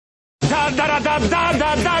da da da da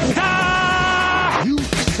da da da. You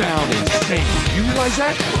sound insane. You realize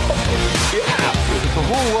that? Yeah. The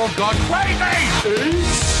whole world got crazy.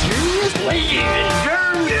 Seriously?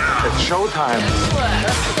 Yeah. It's showtime.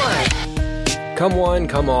 Come one,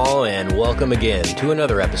 come all, and welcome again to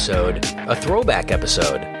another episode, a throwback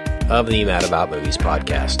episode of the Mad About Movies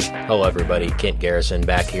podcast. Hello, everybody. Kent Garrison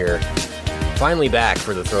back here. Finally back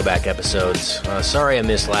for the throwback episodes. Sorry I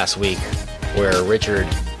missed last week, where Richard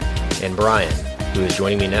and Brian, who is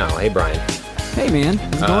joining me now. Hey, Brian. Hey, man.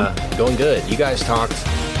 How's it going? Going good. You guys talked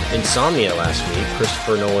Insomnia last week,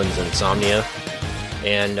 Christopher Nolan's Insomnia,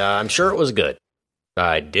 and I'm sure it was good.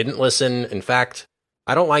 I didn't listen. In fact,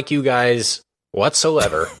 I don't like you guys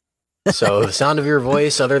whatsoever. So the sound of your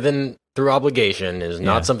voice, other than through obligation, is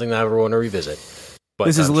not something that I ever want to revisit. But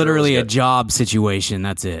this is literally a job situation.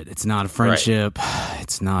 That's it. It's not a friendship. Right.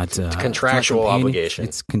 It's not it's contractual obligation.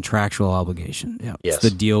 It's contractual obligation. Yeah. Yes. It's the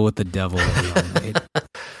deal with the devil that we all made.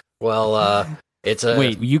 Well, it's a...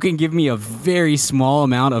 Wait, you can give me a very small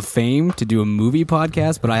amount of fame to do a movie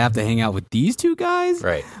podcast, but I have to hang out with these two guys?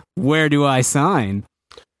 Right. Where do I sign?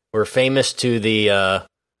 We're famous to the...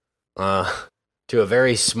 to a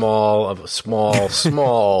very small amount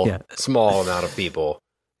of people.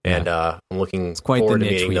 And I'm looking forward to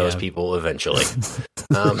meeting those people eventually.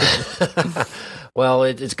 Well,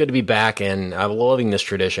 it's good to be back, and I'm loving this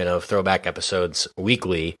tradition of throwback episodes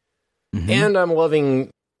weekly. Mm-hmm. And I'm loving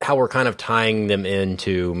how we're kind of tying them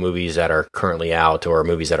into movies that are currently out or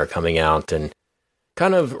movies that are coming out, and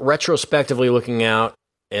kind of retrospectively looking out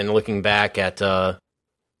and looking back at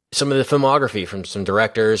some of the filmography from some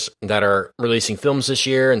directors that are releasing films this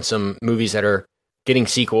year and some movies that are getting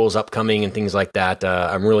sequels upcoming and things like that.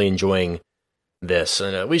 I'm really enjoying this,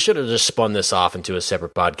 and we should have just spun this off into a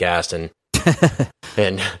separate podcast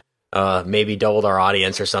and maybe doubled our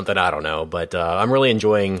audience or something. I don't know, but I'm really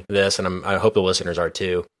enjoying this, and I hope the listeners are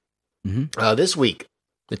too. Mm-hmm. This week,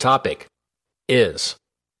 the topic is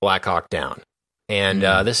Black Hawk Down, and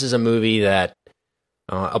this is a movie that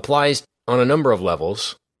applies on a number of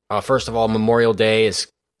levels. First of all, Memorial Day is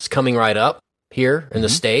coming right up here in the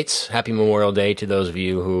States. Happy Memorial Day to those of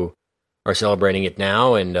you who are celebrating it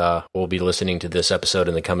now, and will be listening to this episode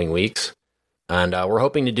in the coming weeks. And we're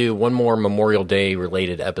hoping to do one more Memorial Day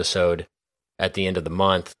related episode at the end of the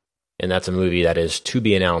month, and that's a movie that is to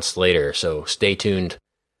be announced later. So stay tuned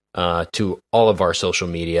to all of our social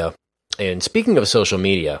media. And speaking of social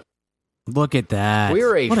media, look at that!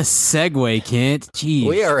 What a segue, Kent. Jeez,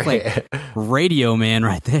 we are like radio man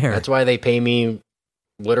right there. That's why they pay me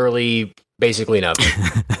literally basically nothing,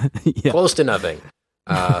 close to nothing,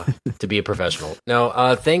 to be a professional.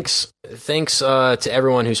 No, thanks to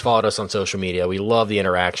everyone who's followed us on social media. We love the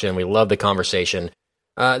interaction. We love the conversation.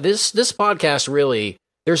 This podcast really,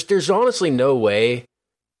 there's honestly no way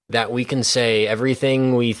that we can say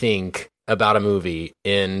everything we think about a movie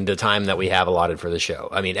in the time that we have allotted for the show.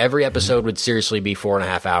 I mean, every episode would seriously be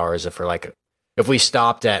 4.5 hours if we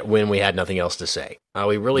stopped at when we had nothing else to say.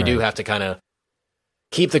 We really do have to kind of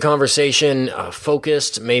keep the conversation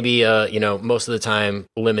focused, maybe, most of the time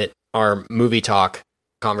limit our movie talk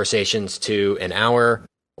conversations to an hour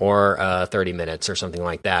or 30 minutes or something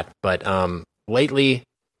like that. But lately,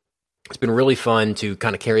 it's been really fun to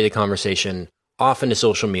kind of carry the conversation off into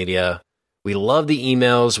social media. We love the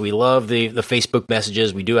emails. We love the Facebook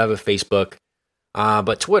messages. We do have a Facebook.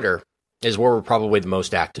 But Twitter is where we're probably the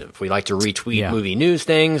most active. We like to retweet movie news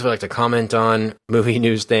things. We like to comment on movie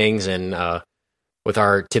news things, and with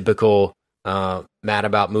our typical Mad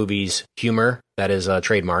About Movies humor. That is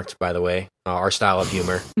trademarked, by the way, our style of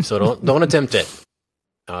humor. So don't attempt it.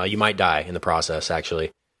 You might die in the process, actually.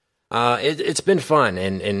 It's been fun.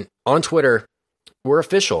 And on Twitter, we're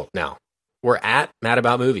official now. We're at Mad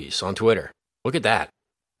About Movies on Twitter. Look at that.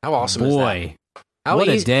 How awesome is that? What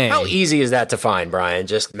a day. How easy is that to find, Brian?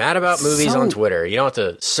 Just Mad About Movies on Twitter. You don't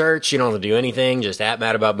have to search. You don't have to do anything. Just at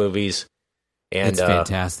Mad About Movies. And, it's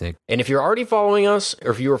fantastic. And if you're already following us, or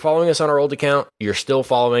if you were following us on our old account, you're still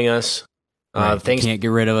following us. Thanks. You can't get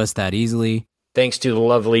rid of us that easily. Thanks to the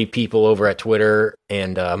lovely people over at Twitter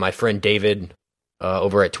and my friend David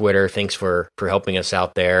over at Twitter. Thanks for helping us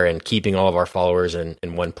out there and keeping all of our followers in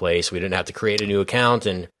one place. We didn't have to create a new account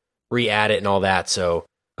and re-add it and all that. So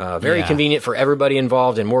very convenient for everybody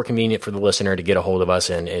involved, and more convenient for the listener to get a hold of us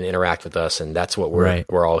and interact with us. And that's what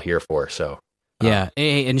we're all here for. So. Yeah,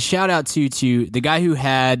 hey, and shout out to the guy who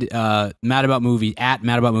had Mad About Movies at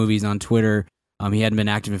Mad About Movies on Twitter. He hadn't been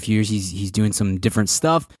active in a few years. He's doing some different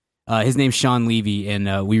stuff. His name's Sean Levy,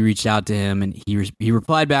 and we reached out to him, and he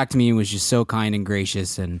replied back to me and was just so kind and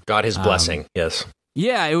gracious, and got his blessing. Yes.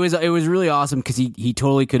 Yeah, it was really awesome because he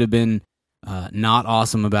totally could have been not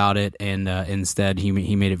awesome about it, and instead he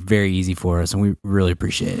made it very easy for us, and we really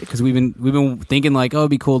appreciate it because we've been thinking like, oh, it'd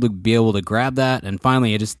be cool to be able to grab that, and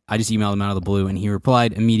finally I just emailed him out of the blue, and he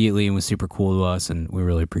replied immediately and was super cool to us, and we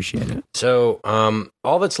really appreciate it. So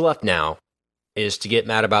all that's left now is to get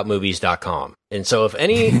madaboutmovies.com. And so if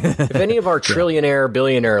any of our trillionaire,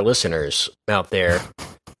 billionaire listeners out there,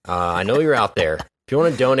 I know you're out there. If you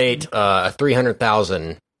want to donate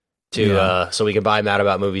 $300,000 to so we can buy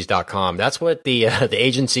madaboutmovies.com, that's what the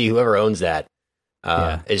agency, whoever owns that,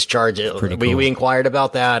 is charging. We inquired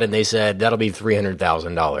about that, and they said that'll be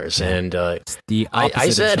 $300,000. And the opposite I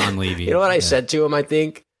said, of Sean Levy. You know what I said to him?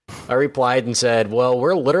 I replied and said, well,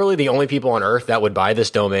 we're literally the only people on earth that would buy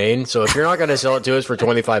this domain. So if you're not going to sell it to us for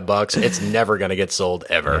 $25, it's never going to get sold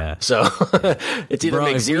ever. Yeah. So it's either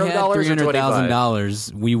make $0 or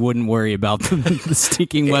 $300,000. We wouldn't worry about the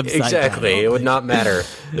stinking website. Exactly. It would not matter.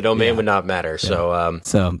 The domain would not matter. Yeah.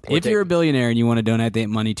 So if you're a billionaire and you want to donate that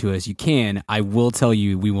money to us, you can. I will tell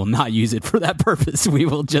you, we will not use it for that purpose. We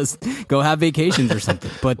will just go have vacations or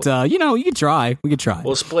something. But, you could try. We could try.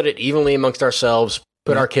 We'll split it evenly amongst ourselves.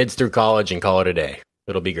 Put our kids through college and call it a day.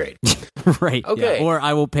 It'll be great. Right. Okay. Yeah. Or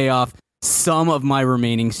I will pay off some of my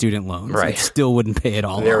remaining student loans. Right. I still wouldn't pay it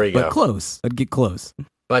all. There we go. But close. I'd get close.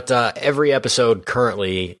 But every episode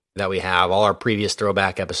currently that we have, all our previous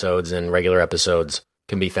throwback episodes and regular episodes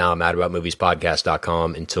can be found at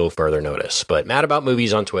madaboutmoviespodcast.com until further notice. But Mad About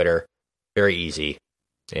Movies on Twitter, very easy.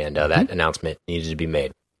 And that announcement needed to be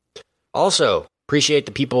made. Also, appreciate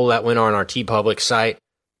the people that went on our TeePublic site.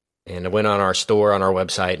 And I went on our store, on our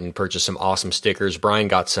website, and purchased some awesome stickers. Brian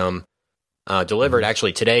got some delivered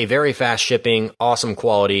actually today. Very fast shipping, awesome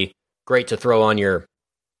quality, great to throw on your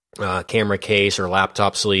camera case or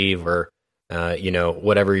laptop sleeve or,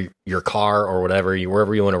 whatever, your car or whatever,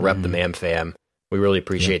 wherever you want to rep the Mam Fam. We really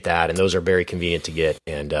appreciate that. And those are very convenient to get.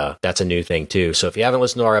 And that's a new thing, too. So if you haven't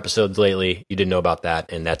listened to our episodes lately, you didn't know about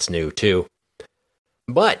that. And that's new, too.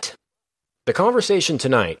 But the conversation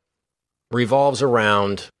tonight revolves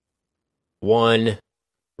around one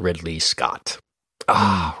Ridley Scott.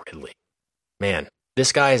 Ridley. Man,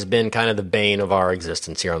 this guy has been kind of the bane of our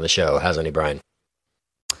existence here on the show, hasn't he, Brian?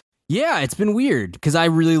 Yeah, it's been weird because I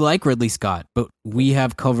really like Ridley Scott, but we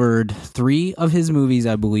have covered 3 of his movies,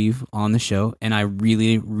 I believe, on the show, and I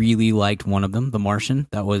really, really liked one of them, The Martian.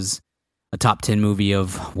 That was a top 10 movie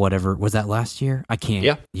of whatever. Was that last year? I can't.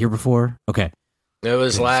 Yeah. Year before? Okay. It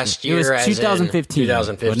was last year. It was 2015.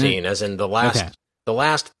 2015, as in the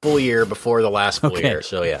last full year before the last full year.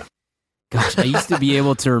 So, yeah. Gosh, I used to be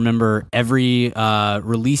able to remember every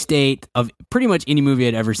release date of pretty much any movie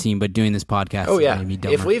I'd ever seen, but doing this podcast,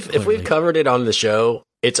 if we've covered it on the show,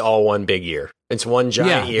 it's all one big year. It's one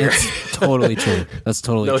giant year. That's totally true. That's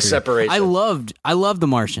totally true. No separation. I loved The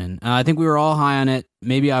Martian. I think we were all high on it.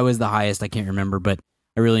 Maybe I was the highest. I can't remember, but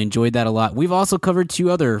I really enjoyed that a lot. We've also covered 2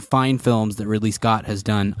 other fine films that Ridley Scott has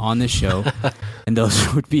done on this show, and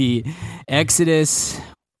those would be Exodus.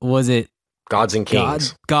 Was it Gods and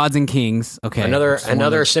Kings? Gods and Kings. Okay,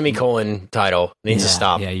 another semicolon title needs to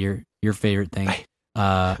stop. Yeah, your favorite thing.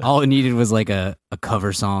 All it needed was like a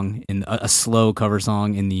cover song, in a slow cover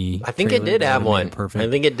song in the. I think it did have one. Perfect. I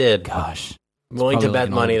think it did. Gosh, willing to bet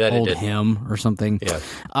money that it did. Hymn or something. Yeah.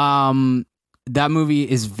 That movie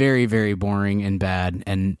is very, very boring and bad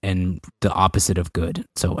and the opposite of good.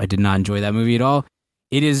 So I did not enjoy that movie at all.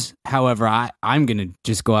 It is, however, I'm going to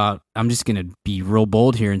just go out. I'm just going to be real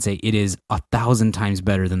bold here and say it is 1,000 times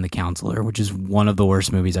better than The Counselor, which is one of the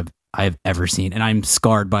worst movies I've ever seen. And I'm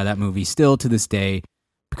scarred by that movie still to this day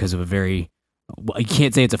because of I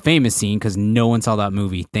can't say it's a famous scene because no one saw that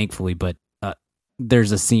movie, thankfully, but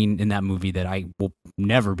there's a scene in that movie that I will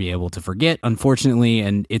never be able to forget, unfortunately,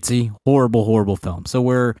 and it's a horrible, horrible film. So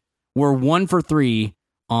we're 1 for 3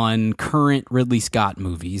 on current Ridley Scott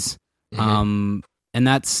movies, and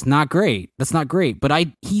that's not great. But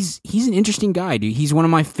he's an interesting guy, dude. He's one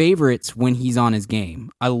of my favorites when he's on his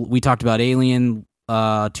game. We talked about Alien 2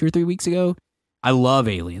 or 3 weeks ago. I love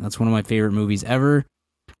Alien. That's one of my favorite movies ever.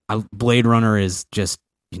 Blade Runner is just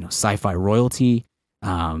sci-fi royalty.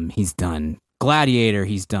 He's done Gladiator,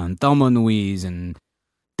 he's done Thelma and Louise, and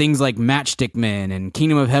things like Matchstick Men and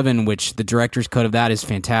Kingdom of Heaven, which the director's cut of that is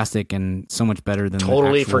fantastic and so much better than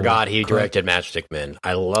totally forgot he directed Matchstick Men.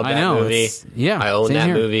 I love that movie. I own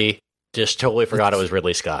that movie. Just totally forgot it was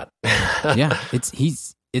Ridley Scott. Yeah, it's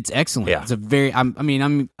excellent. Yeah. It's a very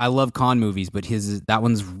I love con movies, but that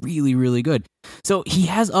one's really, really good. So he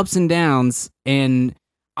has ups and downs, and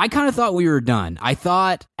I kind of thought we were done. I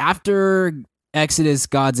thought after Exodus,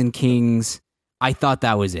 Gods and Kings, I thought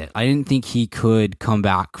that was it. I didn't think he could come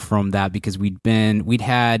back from that because we'd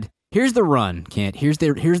had here's the run, Kent. Here's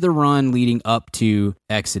the run leading up to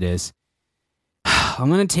Exodus. I'm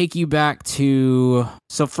going to take you back to...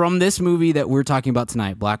 So from this movie that we're talking about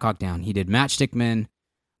tonight, Black Hawk Down, he did Matchstick Men.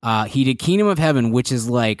 He did Kingdom of Heaven, which is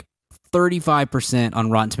like 35% on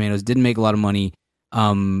Rotten Tomatoes. Didn't make a lot of money.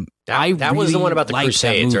 That really was the one about the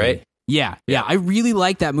Crusades, right? Yeah. I really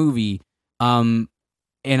like that movie. And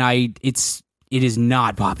it is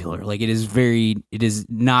not popular. Like it is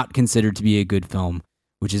not considered to be a good film,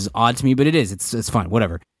 which is odd to me, but it is. It's fine.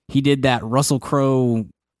 Whatever. He did that Russell Crowe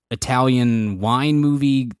Italian wine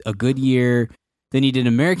movie, A Good Year. Then he did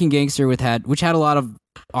American Gangster, which had a lot of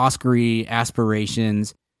Oscar-y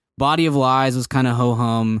aspirations. Body of Lies was kind of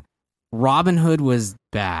ho-hum. Robin Hood was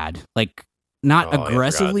bad. Like, not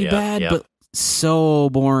aggressively bad, but so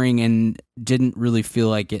boring and didn't really feel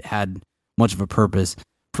like it had much of a purpose.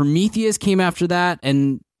 Prometheus came after that,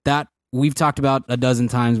 and that we've talked about a dozen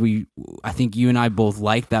times. I think you and I both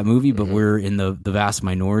liked that movie, but we're in the vast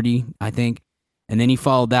minority, I think. And then he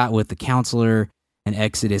followed that with The Counselor and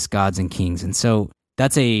Exodus, Gods and Kings. And so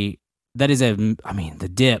that is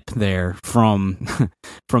the dip there from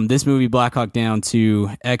this movie Black Hawk Down to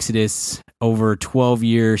Exodus over a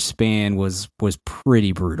 12-year span was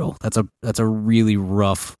pretty brutal. That's a really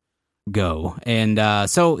rough go. And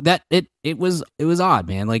so that it was odd,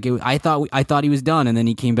 man. Like I thought he was done, and then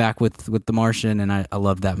he came back with The Martian, and I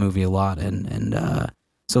loved that movie a lot. And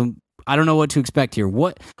so I don't know what to expect here.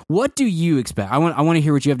 What do you expect? I want to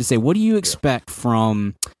hear what you have to say. What do you expect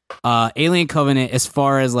from Alien Covenant as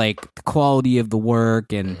far as like the quality of the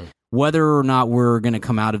work and whether or not we're going to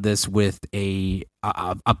come out of this with a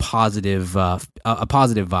positive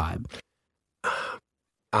vibe?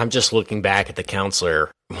 I'm just looking back at The Counselor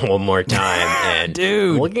one more time, and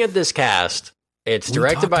dude, looking at this cast. It's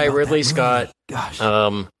directed by Ridley Scott. Gosh,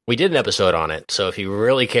 we did an episode on it, so if you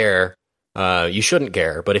really care. You shouldn't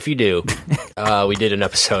care, but if you do, we did an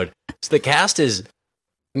episode. So the cast is,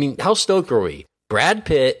 I mean, how stoked were we? Brad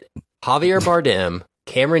Pitt, Javier Bardem,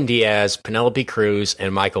 Cameron Diaz, Penelope Cruz,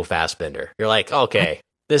 and Michael Fassbender. You're like, okay,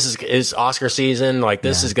 this is Oscar season. Like,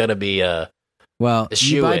 this is going to be a you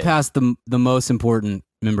bypassed the most important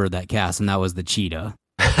member of that cast, and that was the cheetah.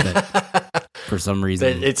 For some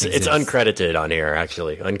reason, it's uncredited on here.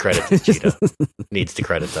 Actually, uncredited cheetah needs the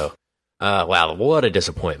credit though. Wow, what a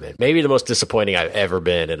disappointment. Maybe the most disappointing I've ever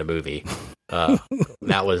been in a movie.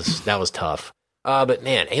 That was tough. But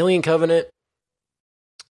man, Alien Covenant,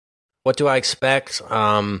 what do I expect?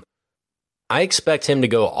 I expect him to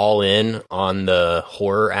go all in on the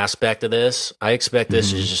horror aspect of this. I expect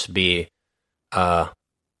this to just be a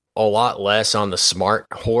lot less on the smart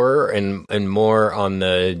horror and more on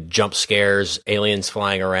the jump scares, aliens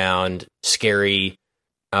flying around, scary,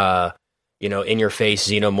 in your face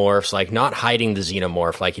xenomorphs, like not hiding the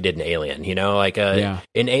xenomorph like you did in Alien, like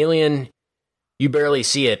in Alien, you barely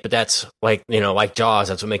see it, but that's like, like Jaws,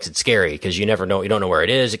 that's what makes it scary because you never know, you don't know where it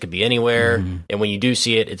is. It could be anywhere. And when you do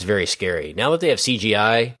see it, it's very scary. Now that they have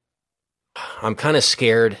CGI, I'm kind of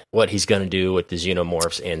scared what he's going to do with the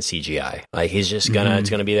xenomorphs and CGI. Like he's just it's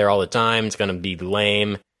going to be there all the time. It's going to be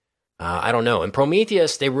lame. I don't know. In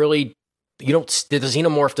Prometheus, the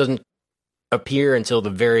xenomorph doesn't appear until the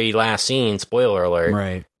very last scene, spoiler alert,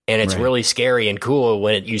 right? And it's really scary and cool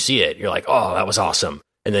when you see it. You're like, oh, that was awesome,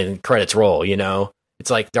 and then credits roll. It's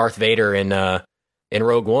like Darth Vader in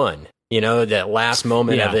Rogue One. That last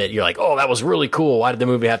moment of it, you're like, oh, that was really cool. Why did the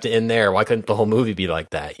movie have to end there? Why couldn't the whole movie be like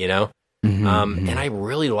that? And I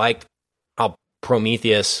really liked how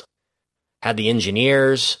Prometheus had the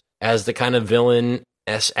engineers as the kind of villain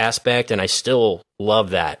aspect, and I still love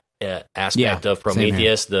that aspect of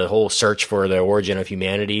Prometheus, the whole search for the origin of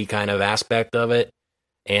humanity kind of aspect of it.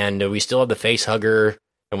 And we still have the face hugger,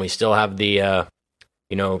 and we still have the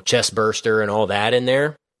chest burster and all that in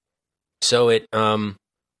there. So it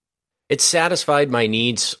satisfied my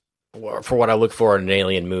needs for what I look for in an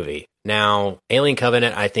Alien movie. Now, Alien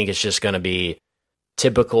Covenant, I think it's just going to be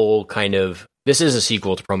typical kind of, this is a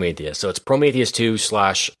sequel to Prometheus. So it's Prometheus 2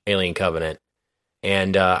 / Alien Covenant.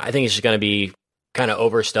 And I think it's just going to be kind of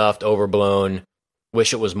overstuffed, overblown,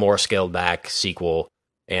 wish it was more scaled back sequel.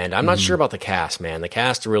 And I'm not sure about the cast, man. The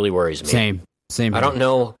cast really worries me. Same. I don't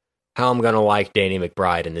know how I'm going to like Danny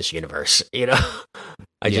McBride in this universe.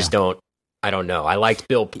 I just don't. I don't know. I liked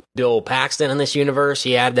Bill Paxton in this universe.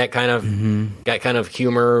 He had that kind of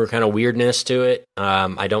humor, kind of weirdness to it.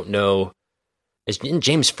 I don't know. Isn't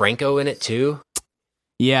James Franco in it too?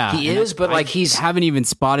 Yeah, he is, but like haven't even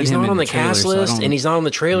spotted him. He's not on the cast list, and he's not on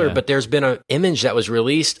the trailer. Yeah. But there's been an image that was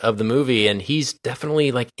released of the movie, and he's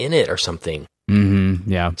definitely like in it or something.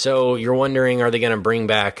 Yeah. So you're wondering, are they going to bring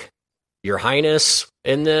back Your Highness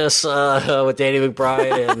in this with Danny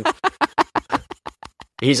McBride, and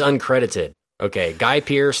he's uncredited. Okay, Guy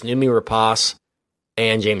Pearce, Noomi Rapace,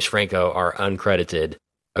 and James Franco are uncredited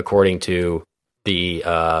according to the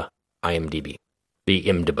IMDb, the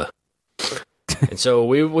IMDb. And so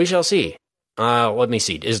we shall see. Let me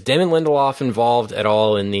see. Is Damon Lindelof involved at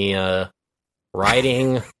all in the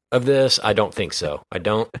writing of this? I don't think so. I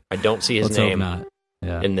don't see his name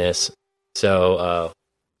in this. So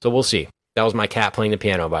we'll see. That was my cat playing the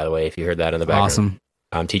piano, by the way, if you heard that in the background. Awesome.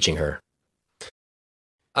 I'm teaching her.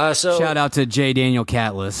 So shout out to J. Daniel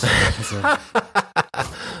Catless.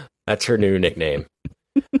 That's her new nickname.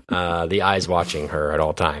 The eyes watching her at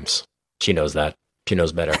all times. She knows that. She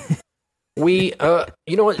knows better. You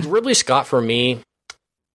know what? Ridley Scott for me,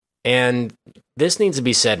 and this needs to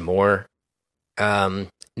be said more. No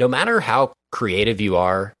matter how creative you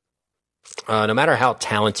are, no matter how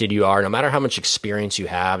talented you are, no matter how much experience you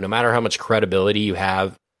have, no matter how much credibility you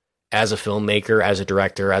have as a filmmaker, as a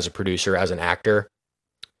director, as a producer, as an actor,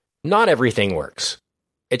 not everything works.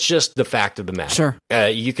 It's just the fact of the matter. Sure.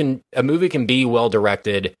 A movie can be well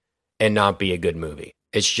directed and not be a good movie.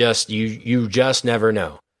 It's just, you just never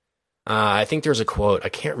know. I think there's a quote, I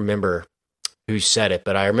can't remember who said it,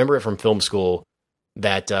 but I remember it from film school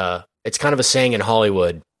that it's kind of a saying in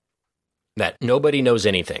Hollywood that nobody knows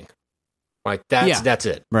anything. Like that's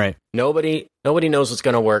it. Right. Nobody knows what's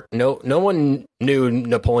going to work. No one knew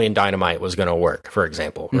Napoleon Dynamite was going to work, for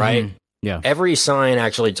example, right? Mm-hmm. Yeah. Every sign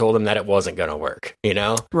actually told them that it wasn't going to work, you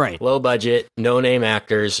know? Right. Low budget, no name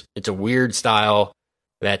actors. It's a weird style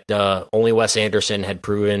that only Wes Anderson had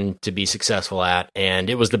proven to be successful at, and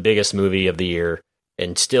it was the biggest movie of the year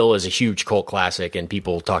and still is a huge cult classic, and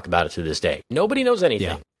people talk about it to this day. Nobody knows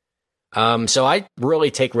anything. Yeah. So I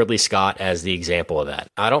really take Ridley Scott as the example of that.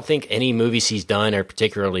 I don't think any movies he's done are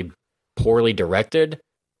particularly poorly directed,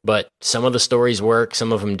 but some of the stories work,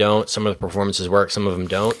 some of them don't, some of the performances work, some of them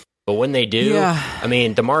don't. But when they do, I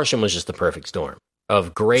mean, The Martian was just the perfect storm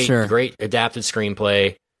of great adapted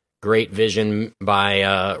screenplay, great vision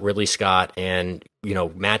by Ridley Scott, and, you know,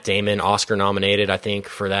 Matt Damon, Oscar nominated, I think,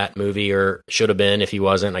 for that movie, or should have been if he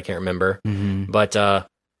wasn't. I can't remember. Mm-hmm. But,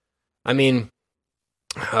 I mean,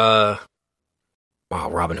 wow,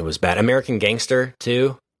 Robin Hood was bad. American Gangster,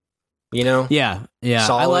 too, you know? Yeah.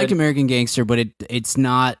 Solid. I like American Gangster, but it's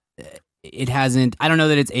not... It hasn't. I don't know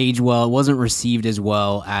that it's aged well. It wasn't received as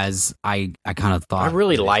well as I kind of thought. I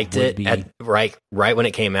really liked it right when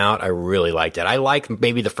it came out. I really liked it. I liked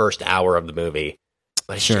maybe the first hour of the movie,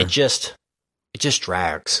 but it just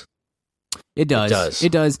drags. It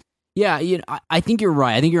does. Yeah, you know, I think you're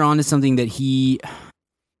right. I think you're onto something that he's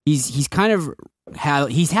kind of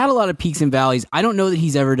he's had a lot of peaks and valleys. I don't know that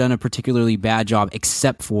he's ever done a particularly bad job,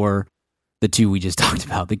 except for the two we just talked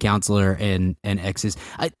about, The Counselor and Exodus.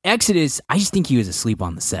 Exodus, I just think he was asleep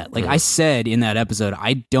on the set. Like I said in that episode,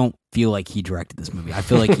 I don't feel like he directed this movie. I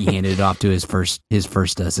feel like he handed it off to his first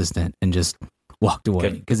assistant and just walked away,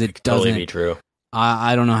 because it doesn't totally be true.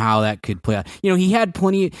 I don't know how that could play out. You know, he had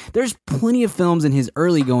there's plenty of films in his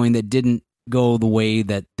early going that didn't go the way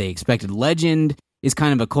that they expected. Legend is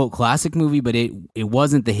kind of a cult classic movie, but it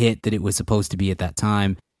wasn't the hit that it was supposed to be at that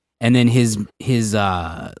time. And then his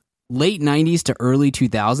late 90s to early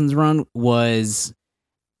 2000s run was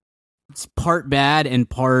part bad and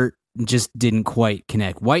part just didn't quite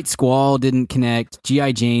connect. White Squall didn't connect.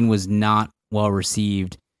 G.I. Jane was not well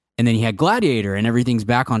received. And then he had Gladiator, and everything's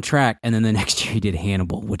back on track. And then the next year he did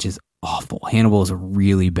Hannibal, which is awful. Hannibal is a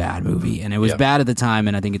really bad movie, and it was bad at the time,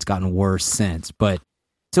 and I think it's gotten worse since. But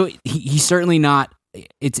so he's certainly not.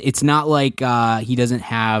 It's not like he doesn't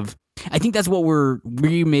have. I think that's what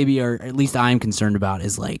we maybe are, at least I'm concerned about,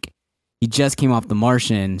 is like, he just came off The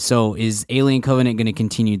Martian, so is Alien Covenant going to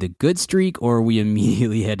continue the good streak, or are we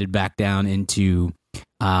immediately headed back down into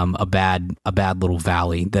a bad little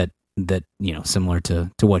valley that you know, similar to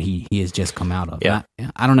what he has just come out of? Yeah,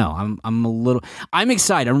 I don't know. I'm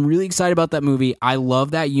excited. I'm really excited about that movie. I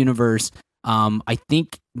love that universe. I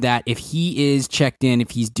think that if he is checked in,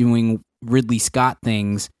 if he's doing Ridley Scott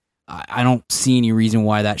things, I don't see any reason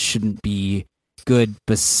why that shouldn't be good.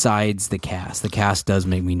 Besides the cast does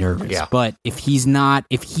make me nervous. But if he's not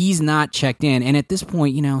checked in, and at this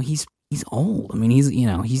point, you know, he's old. I mean,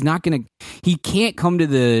 he can't come to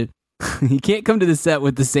the set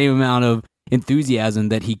with the same amount of enthusiasm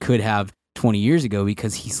that he could have 20 years ago,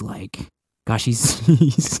 because he's like, gosh, he's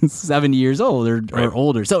 70 years old or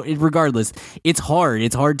older. So regardless, it's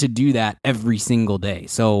hard to do that every single day.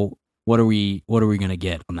 So what are we going to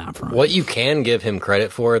get on that front? What you can give him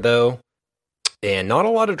credit for, though, and not a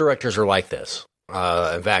lot of directors are like this.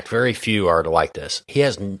 In fact, very few are like this. He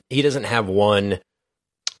doesn't have one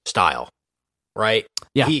style. right?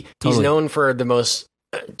 Yeah, He's totally. known for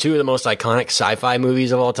two of the most iconic sci-fi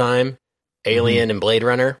movies of all time, Alien and Blade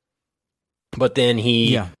Runner. But then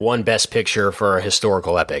he won Best Picture for a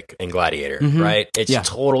historical epic in Gladiator, right? It's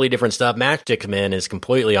totally different stuff. Matchstick Men is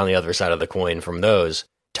completely on the other side of the coin from those,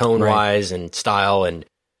 tone-wise and style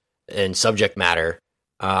and subject matter.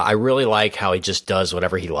 I really like how he just does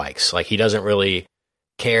whatever he likes. Like, he doesn't really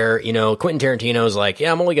care. You know, Quentin Tarantino's like,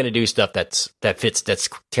 I'm only going to do stuff that's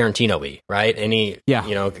Tarantino-y, right? And he,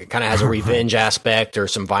 kind of has a revenge aspect or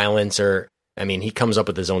some violence, or, I mean, he comes up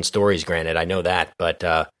with his own stories, granted, I know that, but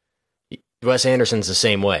Wes Anderson's the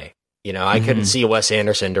same way. You know, I couldn't see Wes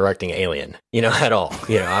Anderson directing Alien, at all.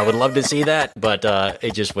 I would love to see that, but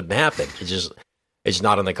it just wouldn't happen. It's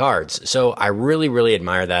not on the cards. So I really, really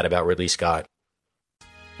admire that about Ridley Scott.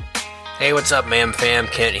 Hey, what's up, Ma'am Fam?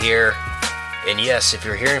 Kent here. And yes, if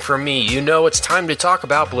you're hearing from me, you know it's time to talk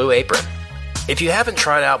about Blue Apron. If you haven't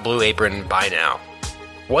tried out Blue Apron by now,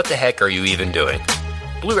 what the heck are you even doing?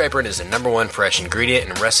 Blue Apron is the #1 fresh ingredient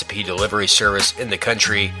and recipe delivery service in the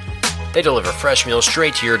country. They deliver fresh meals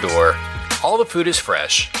straight to your door. All the food is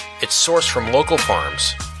fresh, it's sourced from local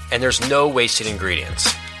farms, and there's no wasted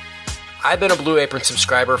ingredients. I've been a Blue Apron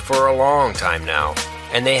subscriber for a long time now,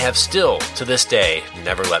 and they have still, to this day,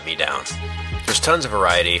 never let me down. There's tons of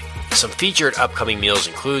variety. Some featured upcoming meals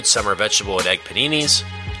include summer vegetable and egg paninis,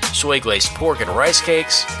 soy glazed pork and rice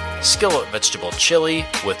cakes, skillet vegetable chili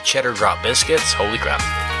with cheddar drop biscuits, holy crap,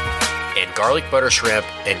 and garlic butter shrimp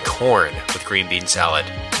and corn with green bean salad.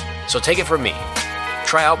 So take it from me.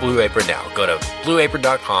 Try out Blue Apron now. Go to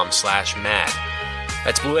blueapron.com/mad.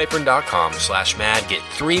 That's blueapron.com/mad. Get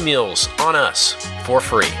 3 meals on us for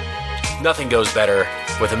free. Nothing goes better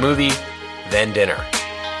with a movie than dinner.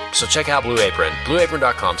 So check out Blue Apron.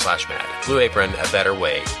 Blueapron.com/mad. Blue Apron, a better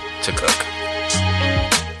way to cook.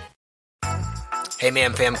 Hey,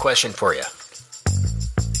 Ma'am Fam, question for you.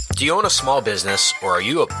 Do you own a small business, or are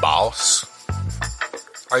you a boss?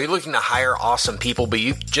 Are you looking to hire awesome people, but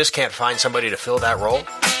you just can't find somebody to fill that role?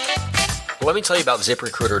 Well, let me tell you about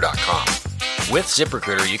ZipRecruiter.com. With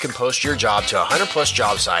ZipRecruiter, you can post your job to 100+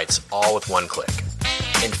 job sites, all with one click.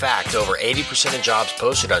 In fact, over 80% of jobs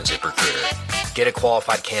posted on ZipRecruiter get a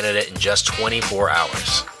qualified candidate in just 24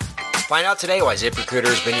 hours. Find out today why ZipRecruiter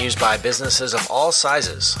has been used by businesses of all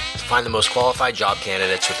sizes to find the most qualified job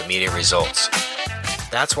candidates with immediate results.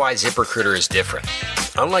 That's why ZipRecruiter is different.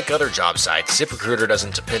 Unlike other job sites, ZipRecruiter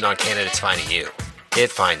doesn't depend on candidates finding you.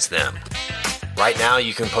 It finds them. Right now,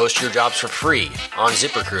 you can post your jobs for free on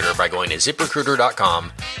ZipRecruiter by going to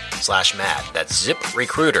ZipRecruiter.com/mad. That's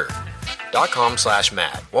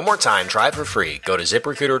ZipRecruiter.com/mad. One more time, try it for free. Go to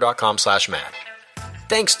ZipRecruiter.com/mad.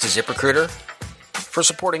 Thanks to ZipRecruiter for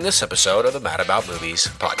supporting this episode of the Mad About Movies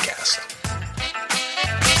podcast.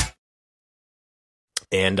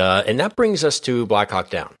 And that brings us to Black Hawk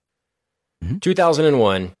Down.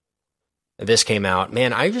 2001, this came out.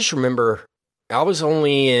 Man, I just remember I was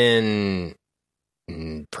only in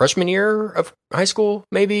freshman year of high school,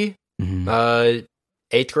 maybe 8th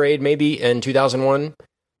grade, maybe in 2001.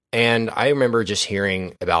 And I remember just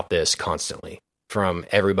hearing about this constantly from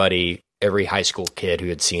everybody, every high school kid who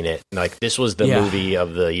had seen it. Like, this was the movie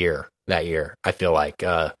of the year that year. I feel like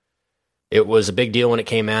it was a big deal when it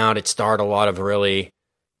came out. It starred a lot of really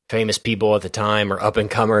famous people at the time, or up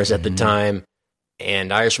and comers at the time.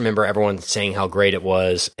 And I just remember everyone saying how great it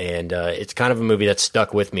was. And it's kind of a movie that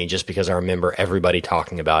stuck with me just because I remember everybody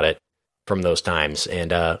talking about it from those times.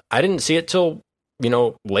 And I didn't see it till,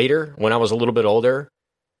 later when I was a little bit older.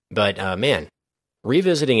 But man,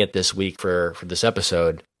 revisiting it this week for this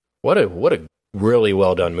episode, what a really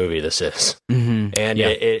well done movie this is. And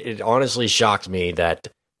it honestly shocked me that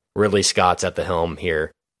Ridley Scott's at the helm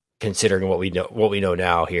here, considering what we know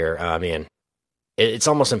now here. I mean, it's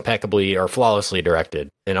almost impeccably or flawlessly directed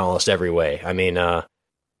in almost every way. I mean, the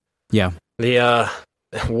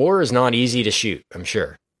war is not easy to shoot, I'm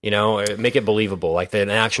sure. Make it believable, like an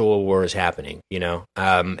actual war is happening,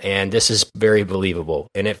 and this is very believable.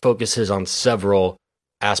 And it focuses on several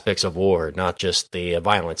aspects of war, not just the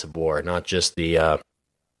violence of war, not just the,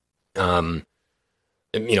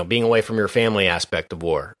 being away from your family aspect of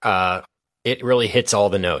war. It really hits all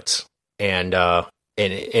the notes. And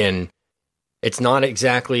it's not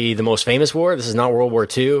exactly the most famous war. This is not World War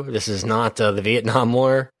II. This is not the Vietnam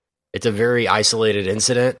War. It's a very isolated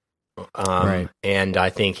incident. Right. And I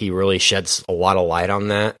think he really sheds a lot of light on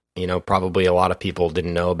that. Probably a lot of people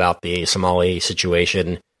didn't know about the Somali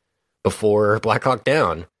situation before Black Hawk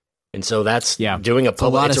Down. And so that's doing a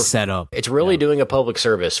lot of setup. It's really doing a public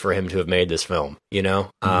service for him to have made this film,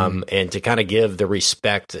 and to kind of give the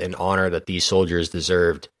respect and honor that these soldiers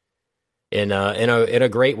deserved in a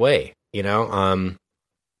great way. You know,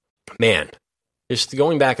 man, just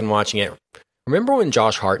going back and watching it. Remember when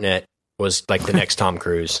Josh Hartnett was like the next Tom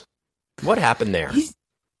Cruise? What happened there?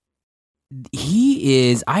 He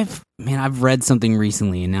is. I've read something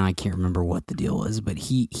recently, and now I can't remember what the deal was. But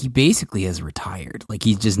he basically has retired. Like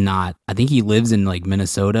he's just not. I think he lives in like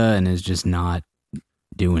Minnesota and is just not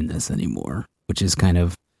doing this anymore, which is kind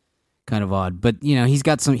of odd. But you know,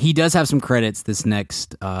 he does have some credits this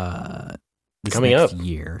next coming up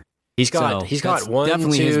year. He's got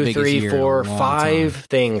 1, 2, 3, 4, 5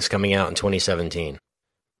 things coming out in 2017.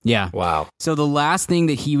 Yeah. Wow. So the last thing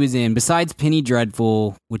that he was in, besides Penny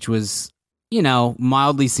Dreadful, which was, you know,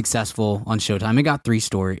 mildly successful on Showtime, it got 3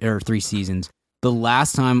 seasons. The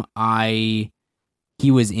last time he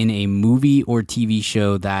was in a movie or TV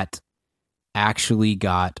show that actually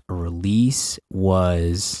got a release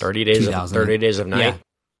was 30 Days of Night. Yeah,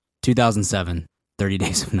 2007, 30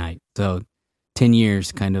 Days of Night. So 10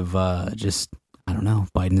 years, kind of just, I don't know,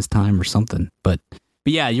 biding his time or something. But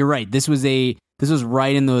yeah, you're right. This was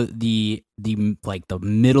right in the like the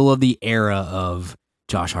middle of the era of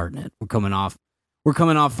Josh Hartnett. We're coming off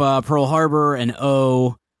Pearl Harbor and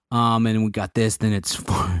and we got this. Then it's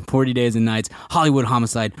 40 Days and Nights, Hollywood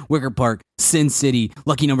Homicide, Wicker Park, Sin City,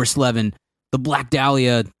 Lucky Number 11, The Black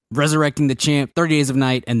Dahlia, Resurrecting the Champ, 30 Days of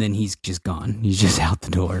Night, and then he's just gone. He's just out the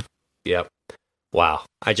door. Yep. Wow.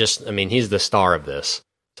 I mean, he's the star of this,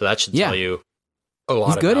 so that should tell you a lot.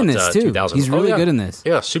 He's good in this too. He's really good in this.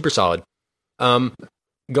 Yeah, super solid.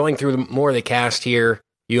 Going through more of the cast here,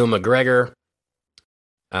 Ewan McGregor,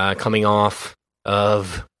 coming off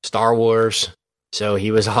of Star Wars, so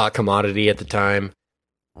he was a hot commodity at the time,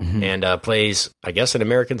 and plays, I guess, an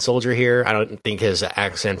American soldier here. I don't think his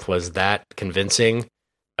accent was that convincing.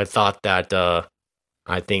 I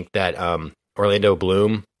think that Orlando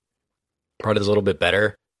Bloom probably does a little bit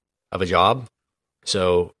better of a job,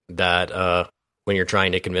 so that when you're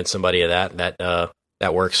trying to convince somebody of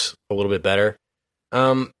that works a little bit better.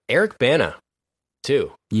 Eric Bana,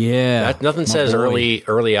 too. Yeah, nothing says early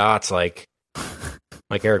aughts like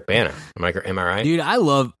Eric Bana. Am I right, dude? I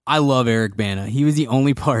love Eric Bana. He was the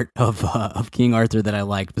only part of King Arthur that I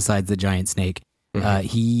liked besides the giant snake.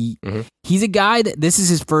 He's a guy that this is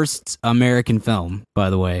his first American film, by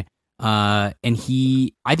the way. And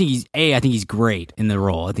I think he's great in the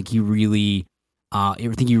role. I think he really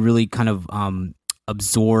kind of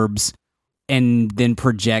absorbs and then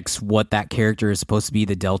projects what that character is supposed to be,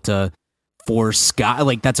 the Delta Force guy.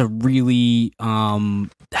 Like that's a really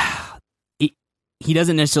he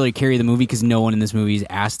doesn't necessarily carry the movie because no one in this movie is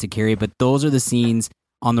asked to carry it, but those are the scenes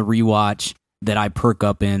on the rewatch that I perk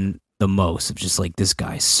up in the most. Of just like, this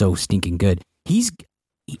guy's so stinking good.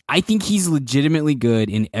 I think he's legitimately good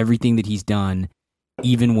in everything that he's done,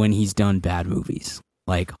 even when he's done bad movies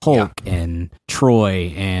like Hulk and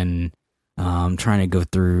Troy and trying to go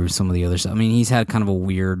through some of the other stuff. I mean, he's had kind of a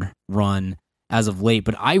weird run as of late,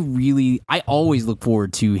 but I always look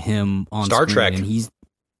forward to him on Star screen, Trek. And he's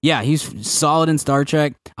solid in Star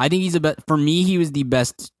Trek. I think for me, he was the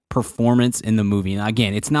best performance in the movie. And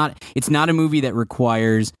again, it's not a movie that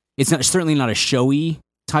requires, certainly not a showy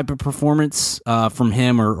type of performance from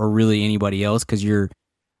him or really anybody else, because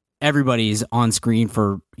everybody's on screen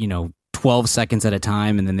for 12 seconds at a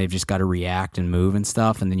time, and then they've just got to react and move and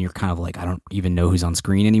stuff, and then you're kind of like, I don't even know who's on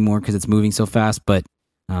screen anymore because it's moving so fast. But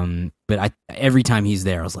every time he's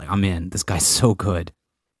there, I was like, I'm in. This guy's so good.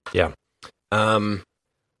 Yeah. The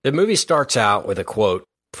movie starts out with a quote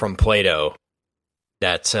from Plato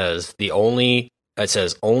that says, only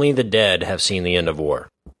the dead have seen the end of war.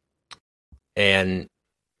 And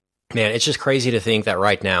man, it's just crazy to think that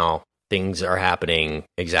right now things are happening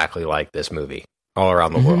exactly like this movie all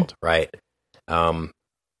around the world, right?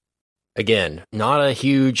 Again, not a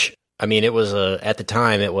huge, I mean, it was at the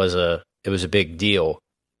time it was a big deal,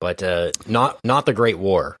 but not the Great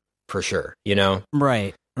War for sure,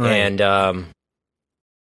 Right. And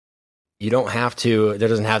you don't have to, there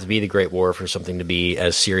doesn't have to be the Great War for something to be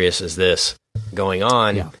as serious as this going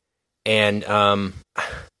on. Yeah. And I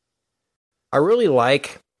really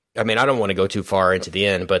like, I mean, I don't want to go too far into the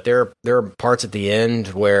end, but there are parts at the end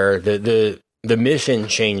where the mission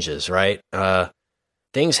changes, right?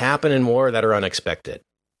 Things happen in war that are unexpected,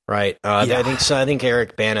 right? I think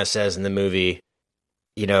Eric Bana says in the movie,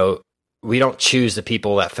 we don't choose the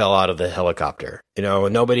people that fell out of the helicopter.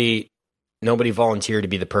 Nobody volunteered to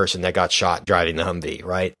be the person that got shot driving the Humvee,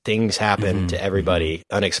 right? Things happen to everybody,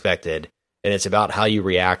 unexpected, and it's about how you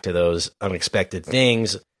react to those unexpected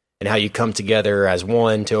things and how you come together as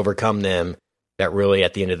one to overcome them. That really,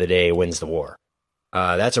 at the end of the day, wins the war.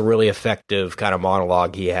 That's a really effective kind of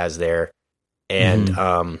monologue he has there. And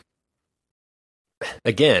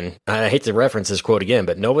again, I hate to reference this quote again,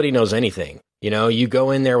 but nobody knows anything. You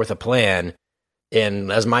go in there with a plan,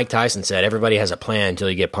 and as Mike Tyson said, everybody has a plan until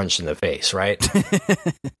you get punched in the face, right?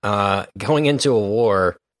 Going into a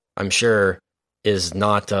war, I'm sure, is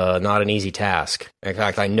not an easy task. In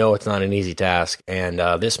fact, I know it's not an easy task, and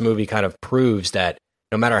this movie kind of proves that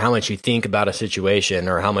no matter how much you think about a situation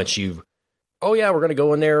or how much we're going to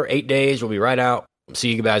go in there 8 days, we'll be right out,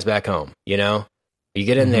 see you guys back home, You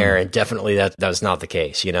get in there, and definitely that's not the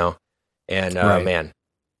case, And Right. man,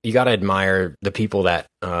 you got to admire the people that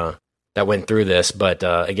went through this. But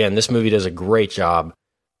again, this movie does a great job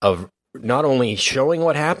of not only showing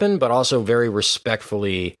what happened, but also very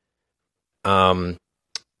respectfully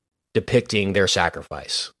depicting their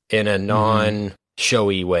sacrifice in a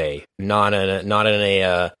non-showy way, not in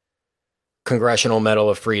a Congressional Medal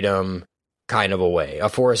of Freedom kind of a way, a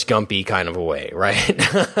Forrest Gumpy kind of a way, right?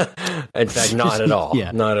 In fact, not at all.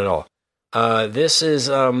 Yeah. Not at all. This is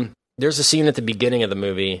there's a scene at the beginning of the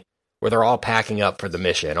movie where they're all packing up for the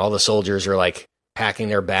mission. All the soldiers are like packing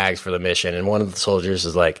their bags for the mission, and one of the soldiers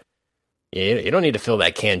is like, "You don't need to fill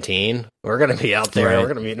that canteen. We're going to be out there. Right.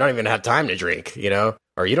 We're going to not even have time to drink,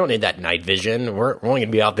 Or you don't need that night vision. We're only going to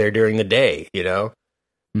be out there during the day,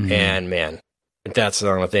 Mhm. And man, if that's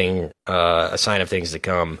not a sign of things to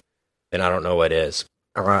come, then I don't know what is.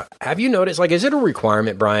 Have you noticed, is it a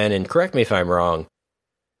requirement, Brian, and correct me if I'm wrong,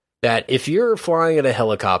 that if you're flying in a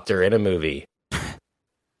helicopter in a movie,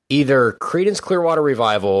 either Creedence Clearwater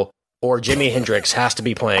Revival or Jimi Hendrix has to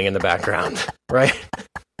be playing in the background, right?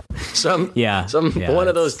 One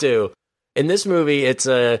of those two. In this movie, it's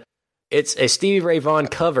a Stevie Ray Vaughan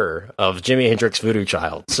cover of Jimi Hendrix Voodoo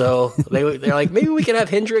Child. So they're like, maybe we could have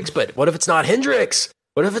Hendrix, but what if it's not Hendrix?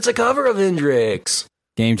 What if it's a cover of Hendrix?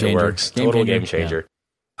 Game changer. It works. Total game changer.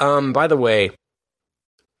 By the way,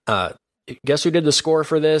 guess who did the score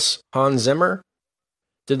for this? Hans Zimmer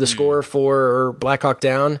did the score for Black Hawk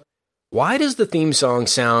Down. Why does the theme song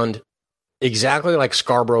sound exactly like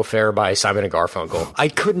Scarborough Fair by Simon and Garfunkel? I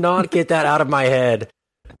could not get that out of my head.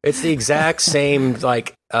 It's the exact same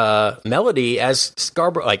melody as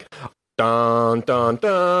Scarborough, like dun dun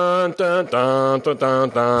dun dun dun dun dun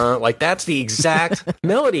dun. Like that's the exact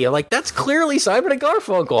melody. I'm like, that's clearly Simon and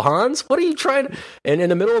Garfunkel, Hans. What are you trying to? And in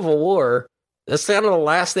the middle of a war, that's kind of the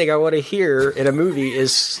last thing I want to hear in a movie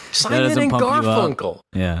is Simon and Garfunkel.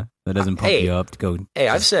 Yeah, that doesn't pump you up to go. Hey,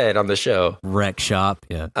 I've said on the show, wreck shop.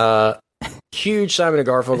 Yeah. Huge Simon and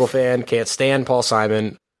Garfunkel fan. Can't stand Paul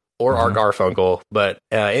Simon or Art Garfunkel, but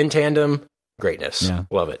in tandem, greatness. Yeah.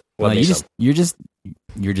 Love it. You're just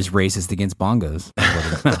racist against bongos.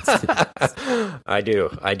 I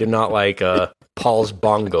do. I do not like Paul's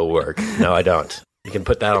bongo work. No, I don't. You can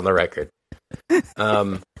put that on the record.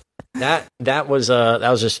 That was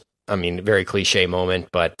just, very cliche moment,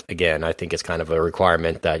 but again, I think it's kind of a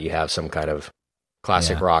requirement that you have some kind of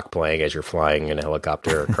classic rock playing as you're flying in a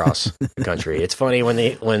helicopter across the country. It's funny when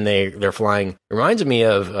they're flying. Reminded me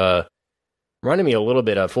a little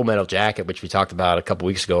bit of Full Metal Jacket, which we talked about a couple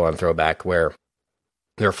weeks ago on Throwback, where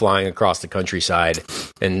they're flying across the countryside,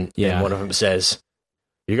 and one of them says,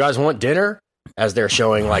 "You guys want dinner?" As they're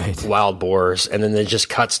showing wild boars, and then it just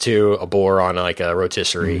cuts to a boar on like a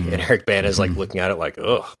rotisserie, and Eric Bana is like looking at it like,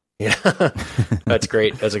 ugh. Yeah, that's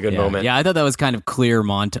great. That's a good moment. Yeah, I thought that was kind of clear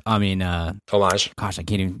homage. Gosh, I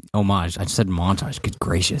can't even homage. I just said montage. Good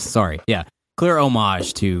gracious, sorry. Yeah, clear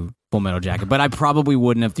homage to Full Metal Jacket. But I probably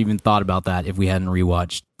wouldn't have even thought about that if we hadn't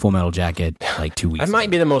rewatched Full Metal Jacket like 2 weeks. That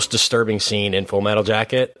might be the most disturbing scene in Full Metal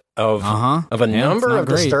Jacket of a number of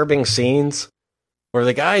disturbing scenes where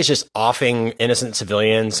the guy is just offing innocent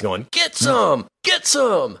civilians, going, "Get some, get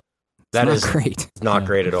some." That is great. Not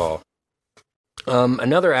great at all.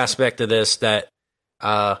 Another aspect of this that,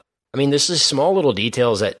 this is small little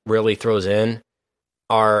details that really throws in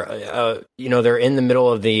are, they're in the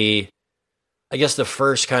middle of the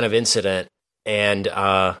first kind of incident, and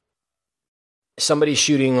somebody's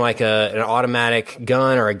shooting like an automatic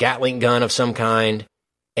gun or a Gatling gun of some kind,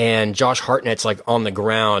 and Josh Hartnett's like on the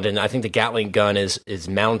ground, and I think the Gatling gun is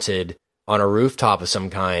mounted on a rooftop of some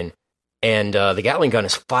kind, and the Gatling gun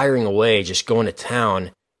is firing away, just going to town,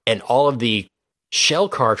 and all of the shell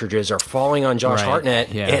cartridges are falling on Josh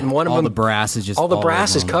Hartnett, and one of them, all the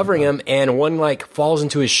brass is covering him, and one like falls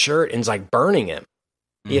into his shirt and is like burning him.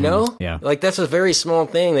 You know, like that's a very small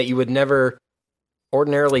thing that you would never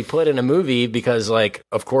ordinarily put in a movie because, like,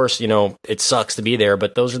 of course, it sucks to be there,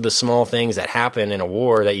 but those are the small things that happen in a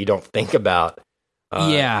war that you don't think about.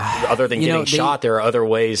 Other than getting shot, there are other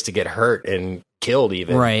ways to get hurt and killed,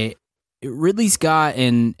 even. Right. Ridley Scott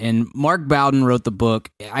and Mark Bowden wrote the book.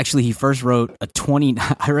 Actually, he first wrote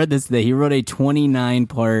I read this today. He wrote a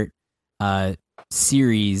 29-part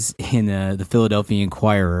series in the Philadelphia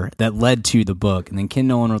Inquirer that led to the book, and then Ken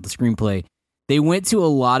Nolan wrote the screenplay. They went to a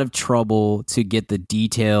lot of trouble to get the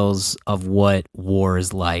details of what war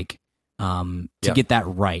is like, to get that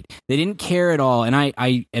right. They didn't care at all, and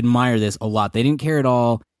I admire this a lot. They didn't care at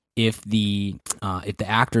all if the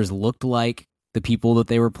actors looked like the people that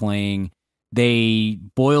they were playing. They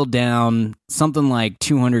boiled down something like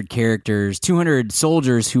 200 characters, 200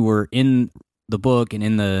 soldiers who were in the book and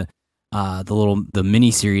in the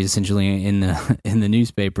mini series, essentially in the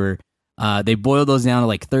newspaper. They boiled those down to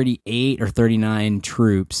like 38 or 39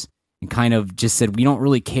 troops, and kind of just said, we don't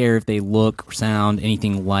really care if they look or sound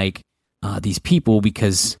anything like these people,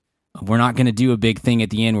 because we're not going to do a big thing at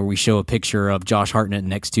the end where we show a picture of Josh Hartnett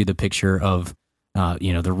next to the picture of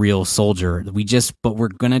the real soldier. But we're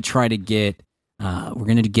going to try to get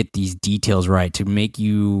these details right to make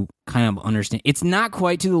you kind of understand. It's not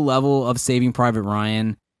quite to the level of Saving Private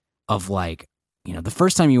Ryan, of like, the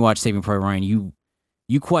first time you watch Saving Private Ryan,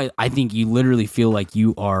 I think you literally feel like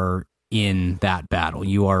you are in that battle.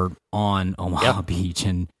 You are on Omaha Beach,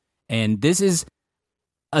 and this is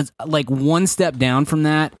like one step down from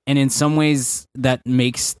that, and in some ways that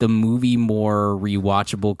makes the movie more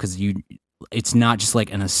rewatchable, because it's not just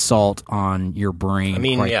like an assault on your brain. I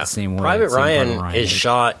mean, the same way. Private Ryan is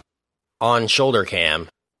shot on shoulder cam,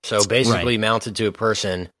 so basically mounted to a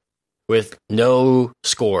person with no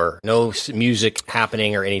score, no music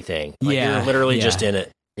happening or anything. Like you're literally just in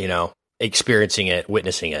it, experiencing it,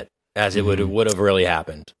 witnessing it as it would have really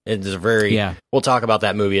happened. It's a very. We'll talk about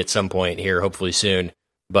that movie at some point here, hopefully soon.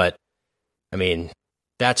 But I mean,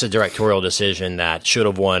 that's a directorial decision that should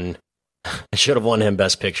have won him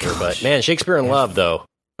Best Picture. But man, Shakespeare in Love, though.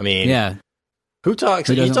 I mean, we talk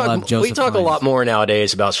a lot more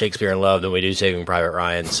nowadays about Shakespeare in Love than we do Saving Private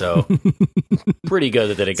Ryan. So pretty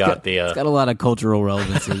good that it's got a lot of cultural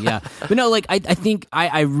relevancy. Yeah, but no, like I think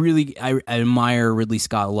I really admire Ridley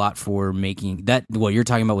Scott a lot for making that. What you're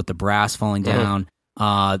talking about with the brass falling down.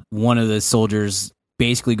 One of the soldiers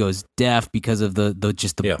basically goes deaf because of the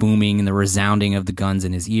booming and the resounding of the guns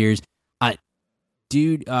in his ears.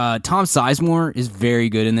 Tom Sizemore is very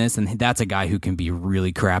good in this, and that's a guy who can be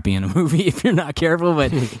really crappy in a movie if you're not careful,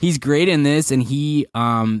 but he's great in this, and he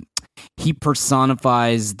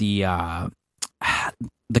personifies the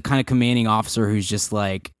kind of commanding officer who's just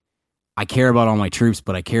like, I care about all my troops,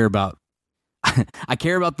 but I care about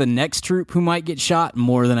the next troop who might get shot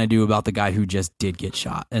more than I do about the guy who just did get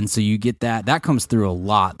shot. And so you get that comes through a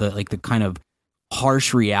lot, the kind of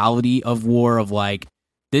harsh reality of war, of like,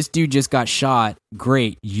 this dude just got shot.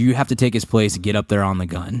 Great. You have to take his place and get up there on the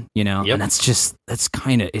gun, And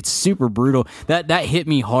it's super brutal. That hit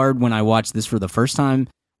me hard when I watched this for the first time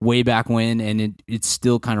way back when. And it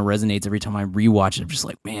still kind of resonates every time I rewatch it. I'm just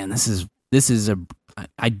like, man,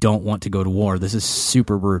 I don't want to go to war. This is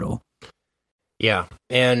super brutal. Yeah.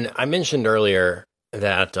 And I mentioned earlier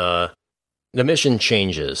that, the mission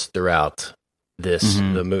changes throughout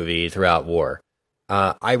the movie, throughout war.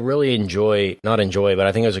 I really but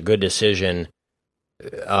I think it was a good decision.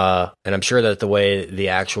 And I'm sure that the way the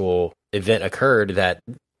actual event occurred, that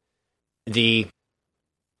the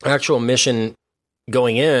actual mission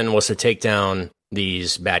going in was to take down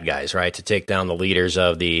these bad guys, right? To take down the leaders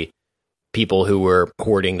of the people who were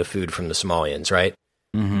hoarding the food from the Somalians, right?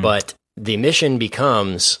 Mm-hmm. But the mission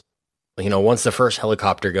becomes, once the first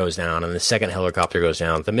helicopter goes down and the second helicopter goes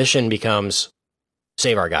down, the mission becomes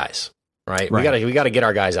save our guys. Right? We got to get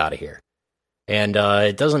our guys out of here. And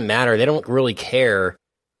it doesn't matter. They don't really care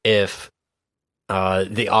if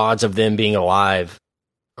the odds of them being alive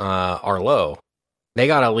are low. They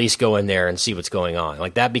got to at least go in there and see what's going on.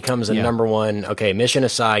 Like that becomes a number one, okay, mission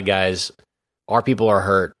aside, guys, our people are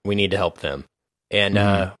hurt. We need to help them. And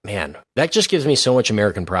man, that just gives me so much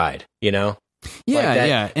American pride, Yeah,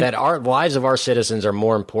 that our lives of our citizens are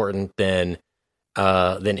more important than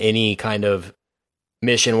any kind of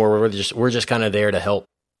mission where we're just kind of there to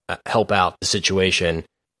help out the situation.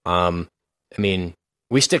 I mean,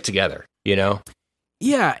 we stick together,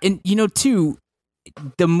 Yeah, and too,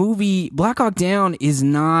 the movie Black Hawk Down is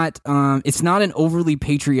not it's not an overly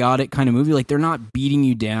patriotic kind of movie. Like, they're not beating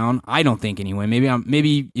you down, I don't think, anyway.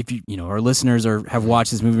 Maybe if our listeners have watched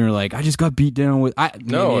this movie and are like, I just got beat down with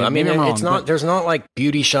it's not, there's not like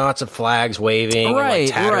beauty shots of flags waving, and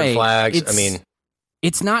tattered flags.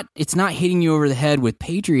 It's not hitting you over the head with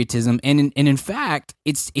patriotism, and in fact,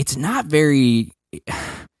 it's not very.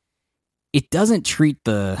 It doesn't treat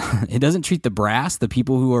the brass, the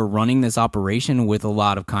people who are running this operation, with a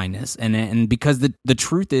lot of kindness, and because the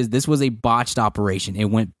truth is, this was a botched operation. It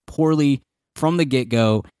went poorly from the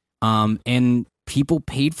get-go, and people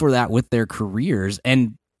paid for that with their careers.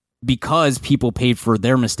 And because people paid for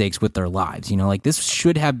their mistakes with their lives. You know, like this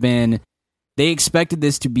should have been, they expected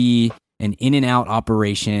this to be an in and out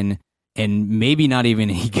operation and maybe not even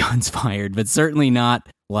any guns fired, but certainly not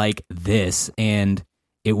like this. And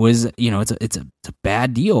it was, you know, it's a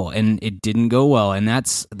bad deal and it didn't go well. And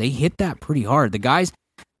they hit that pretty hard. The guys,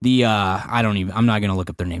 I'm not going to look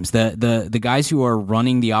up their names. The guys who are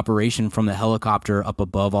running the operation from the helicopter up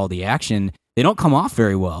above all the action, they don't come off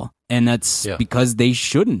very well. And that's because they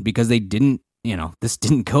shouldn't, because they didn't, you know, this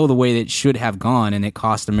didn't go the way that it should have gone, and it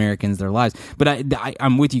cost Americans their lives. But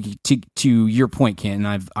I'm with you to your point, Kent,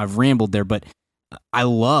 and I've rambled there, but I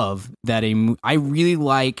love that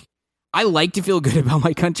I like to feel good about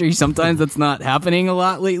my country. Sometimes that's not happening a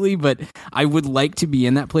lot lately, but I would like to be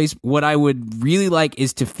in that place. What I would really like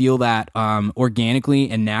is to feel that organically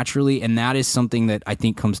and naturally, and that is something that I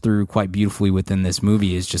think comes through quite beautifully within this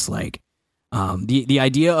movie. Is just like the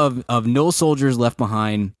idea of no soldiers left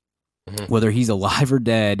behind, whether he's alive or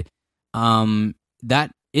dead.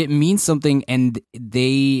 That it means something, and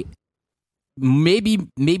they maybe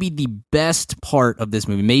the best part of this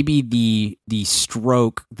movie, maybe the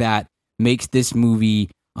stroke that makes this movie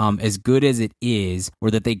as good as it is,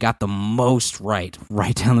 or that they got the most right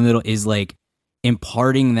down the middle, is like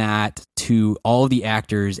imparting that to all the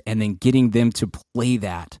actors and then getting them to play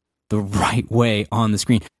that the right way on the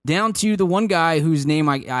screen, down to the one guy whose name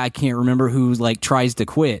I can't remember, who's like tries to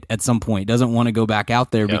quit at some point, doesn't want to go back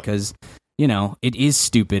out there because, you know, it is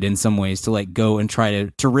stupid in some ways to like go and try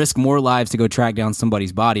to risk more lives to go track down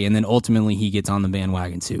somebody's body, and then ultimately he gets on the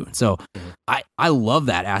bandwagon too. So I love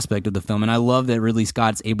that aspect of the film, and I love that Ridley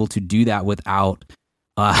Scott's able to do that without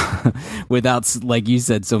like you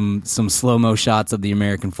said, some slow-mo shots of the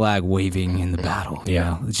American flag waving in the battle. You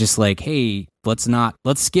know? It's just like, hey, let's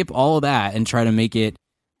skip all of that and try to make it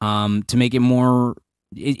to make it more.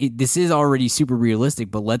 This is already super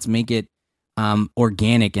realistic, but let's make it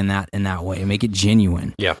organic in that way, make it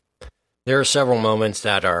genuine. Yeah, there are several moments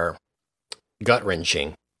that are gut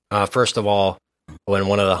wrenching. First of all, when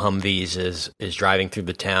one of the Humvees is driving through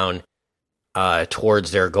the town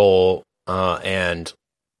towards their goal, and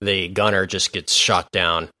the gunner just gets shot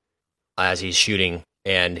down as he's shooting,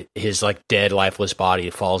 and his like dead, lifeless body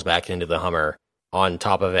falls back into the Hummer on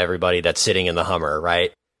top of everybody that's sitting in the Hummer,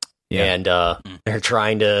 right? Yeah. And they're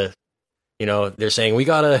trying to, you know, they're saying we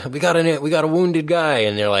got a wounded guy,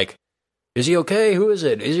 and they're like, "Is he okay? Who is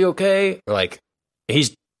it? Is he okay?" We're like,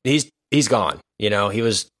 he's gone. You know, he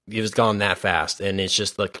was gone that fast, and it's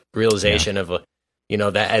just like realization of a, you know,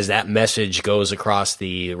 that as that message goes across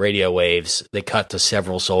the radio waves, they cut to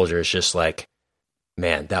several soldiers just like,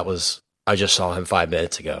 man, I just saw him 5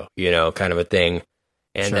 minutes ago, you know, kind of a thing,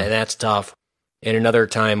 and that's tough. And another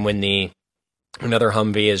time when another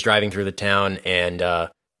Humvee is driving through the town, and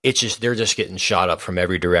they're just getting shot up from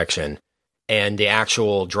every direction, and the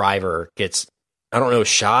actual driver gets, I don't know,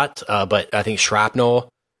 shot, but I think shrapnel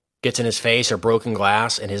gets in his face or broken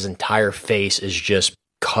glass, and his entire face is just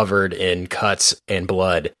covered in cuts and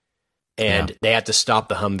blood, and they have to stop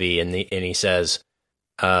the Humvee, and he says,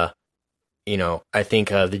 you know, I think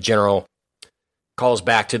the general calls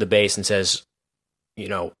back to the base and says, you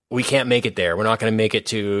know, we can't make it there. We're not going to make it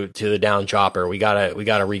to the down chopper. We gotta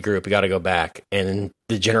regroup. We gotta go back. And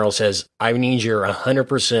the general says, I need your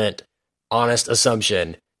 100% honest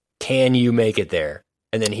assumption. Can you make it there?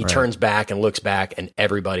 And then he turns back and looks back, and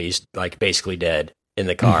everybody's like basically dead in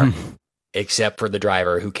the car, except for the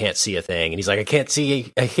driver who can't see a thing. And he's like, I can't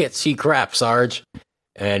see crap, Sarge.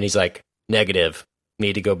 And he's like, negative,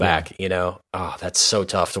 need to go back. You know, oh, that's so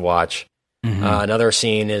tough to watch. Another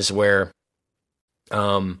scene is where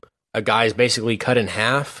a guy's basically cut in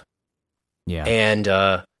half. Yeah. And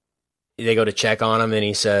they go to check on him, and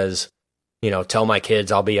he says, you know, tell my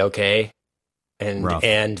kids I'll be okay. And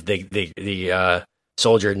the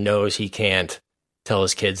soldier knows he can't tell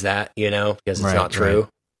his kids that, you know, because it's not true.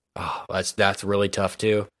 Oh, that's really tough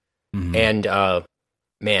too. And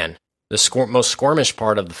man, the most squirmish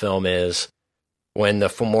part of the film is when the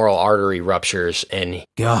femoral artery ruptures, and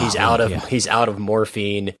he's out of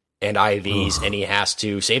morphine and IVs, and he has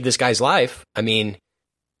to save this guy's life. I mean,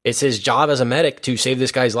 it's his job as a medic to save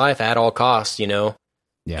this guy's life at all costs, you know.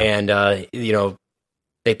 Yeah. And you know,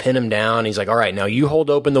 they pin him down. He's like, all right, now you hold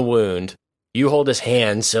open the wound. You hold his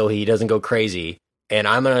hand so he doesn't go crazy. And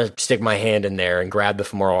I'm going to stick my hand in there and grab the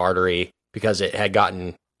femoral artery, because it had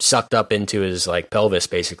gotten sucked up into his like pelvis,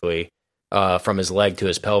 basically, from his leg to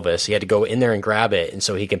his pelvis. He had to go in there and grab it, and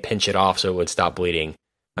so he can pinch it off so it would stop bleeding.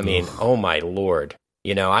 I mean, oh my Lord.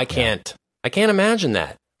 You know, I can't imagine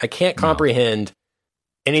that. I can't comprehend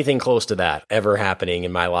anything close to that ever happening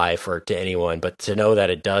in my life or to anyone, but to know that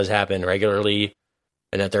it does happen regularly,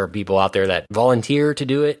 and that there are people out there that volunteer to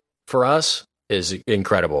do it for us is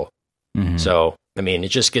incredible. Mm-hmm. So, I mean, it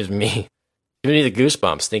just gives me the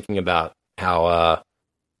goosebumps thinking about how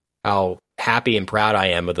happy and proud I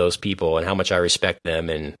am of those people and how much I respect them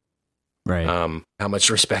and how much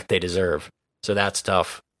respect they deserve. So that's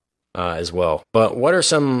tough as well. But what are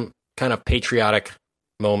some kind of patriotic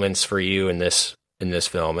moments for you in this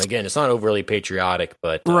film? Again, it's not overly patriotic,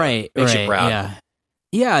 but makes you proud.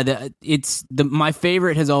 Yeah. My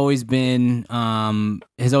favorite has always been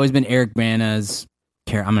Eric Bana's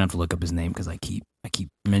character. I'm gonna have to look up his name because I keep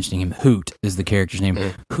mentioning him. Hoot is the character's name.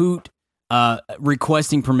 Mm-hmm. Hoot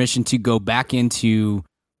requesting permission to go back into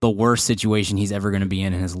the worst situation he's ever going to be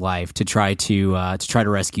in his life to try to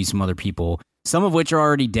rescue some other people, some of which are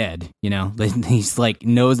already dead. You know, he's like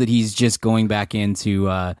knows that he's just going back in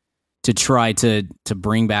to try to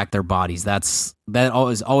bring back their bodies. That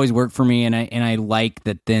always worked for me, and I like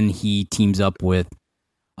that. Then he teams up with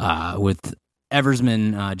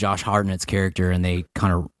Eversman, Josh Hartnett's character, and they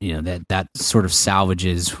kind of that sort of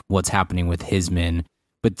salvages what's happening with his men.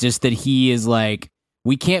 But just that he is like,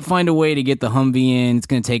 we can't find a way to get the Humvee in. It's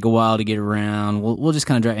going to take a while to get around. We'll just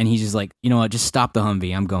kind of drive. And he's just like, you know what? Just stop the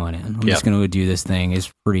Humvee. I'm going in. I'm just going to go do this thing.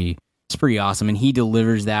 It's pretty awesome. And he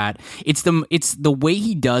delivers that. It's the way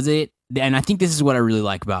he does it. And I think this is what I really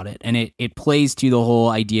like about it. And it plays to the whole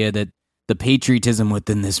idea that the patriotism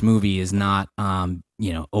within this movie is not,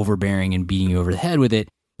 overbearing and beating you over the head with it.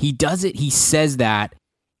 He does it. He says that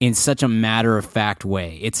in such a matter-of-fact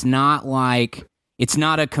way. It's not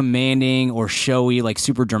a commanding or showy, like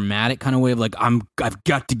super dramatic kind of way of like, I've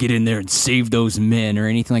got to get in there and save those men or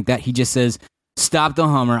anything like that. He just says, stop the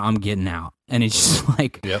Hummer, I'm getting out. And it's just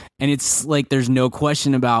like, and it's like, there's no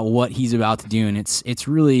question about what he's about to do. And it's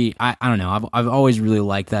really, I don't know. I've always really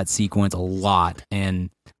liked that sequence a lot. And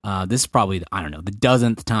this is probably, the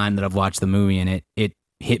 10th time that I've watched the movie, and it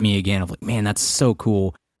hit me again of like, man, that's so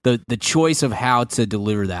cool. The choice of how to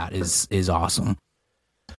deliver that is awesome.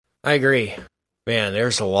 I agree. Man,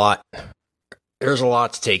 there's a lot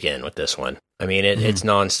to take in with this one. I mean, it's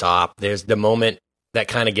nonstop. There's the moment that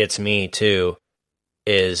kind of gets me too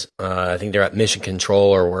is I think they're at Mission Control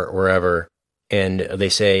or wherever, and they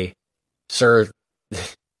say, "Sir,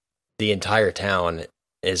 the entire town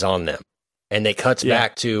is on them," and it cuts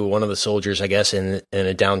back to one of the soldiers, I guess, in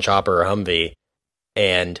a down chopper or Humvee,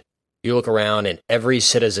 and you look around, and every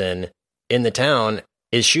citizen in the town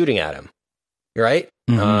is shooting at him. Right?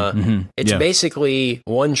 It's basically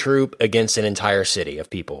one troop against an entire city of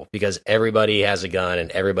people because everybody has a gun and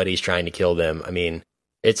everybody's trying to kill them. I mean,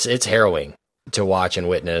 it's harrowing to watch and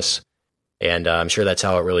witness, and I'm sure that's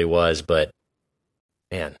how it really was. But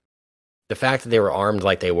man, the fact that they were armed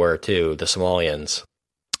like they were too, the Somalians,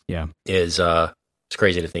 is it's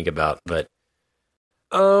crazy to think about. But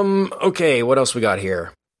okay, what else we got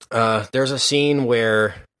here? There's a scene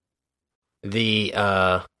where the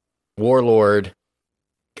warlord,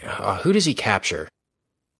 who does he capture?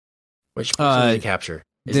 Which person does he capture?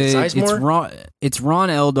 Is it Sizemore? It's Ron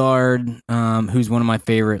Eldard, who's one of my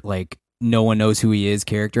favorite, like, no one knows who he is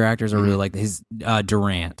character actors. I really like his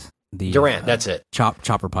Durant. Durant, that's it.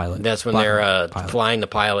 Chopper pilot. That's when they're flying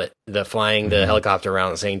the helicopter around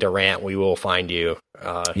and saying, Durant, we will find you.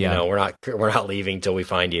 We're not leaving till we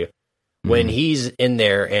find you. When he's in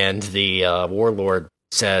there and the warlord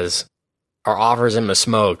says, or offers him a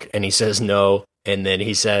smoke, and he says no, and then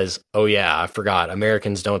he says, oh yeah, I forgot,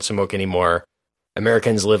 Americans don't smoke anymore.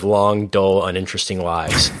 Americans live long, dull, uninteresting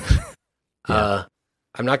lives.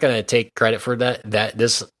 I'm not going to take credit for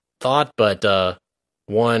this thought, but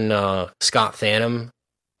one Scott Phantom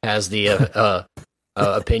has the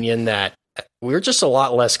opinion that we're just a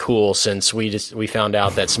lot less cool since we found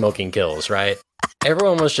out that smoking kills, right?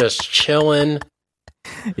 Everyone was just chilling,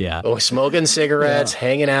 smoking cigarettes,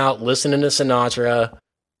 hanging out, listening to Sinatra,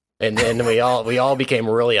 and then we all became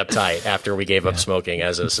really uptight after we gave up smoking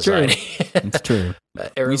as a society. It's true.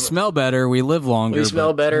 We smell better, we live longer. We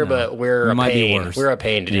smell better, but we're a pain. We're a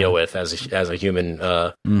pain to deal with as a human,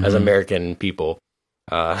 as American people.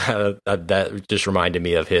 That just reminded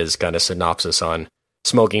me of his kind of synopsis on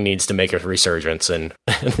smoking needs to make a resurgence in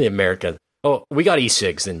the American. Oh, we got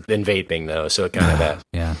e-cigs and vaping though, so it kind of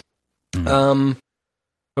has.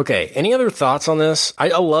 Okay, any other thoughts on this? I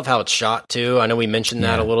love how it's shot too. I know we mentioned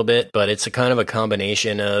that a little bit, but it's a kind of a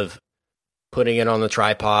combination of putting it on the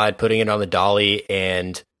tripod, putting it on the dolly,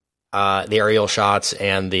 and the aerial shots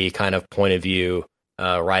and the kind of point of view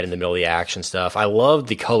right in the middle of the action stuff. I love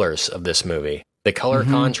the colors of this movie. The color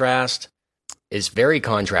contrast is very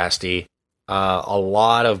contrasty. A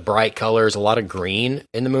lot of bright colors, a lot of green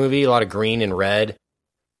in the movie, a lot of green and red.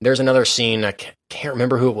 there's another scene, I can't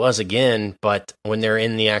remember who it was again, but when they're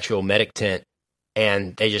in the actual medic tent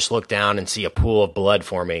and they just look down and see a pool of blood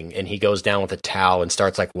forming, and he goes down with a towel and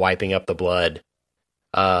starts like wiping up the blood.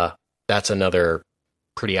 That's another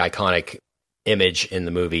pretty iconic image in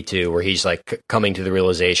the movie too, where he's like coming to the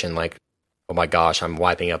realization, like, oh my gosh, I'm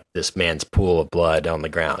wiping up this man's pool of blood on the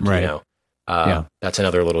ground. Right. You know, that's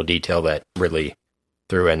another little detail that Ridley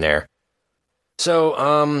threw in there.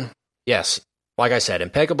 So, yes, like I said,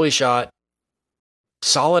 impeccably shot,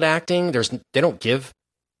 solid acting. They don't give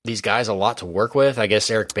these guys a lot to work with. I guess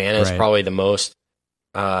Eric Bana is probably the most,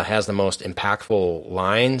 has the most impactful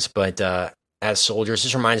lines, but as soldiers,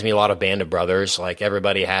 this reminds me a lot of Band of Brothers. Like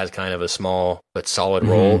everybody has kind of a small but solid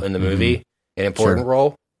role in the movie, an important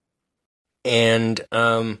role. And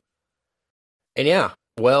yeah,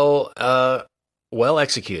 well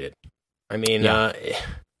executed. I mean,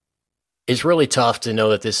 it's really tough to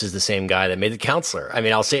know that this is the same guy that made The Counselor. I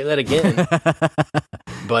mean, I'll say that again,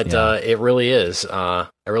 but it really is. It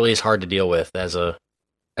really is hard to deal with as a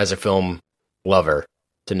film lover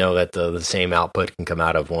to know that the same output can come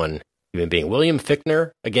out of one human being. William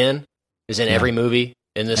Fichtner again is in every movie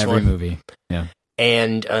in this one. Every movie, yeah.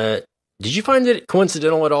 And did you find it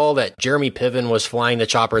coincidental at all that Jeremy Piven was flying the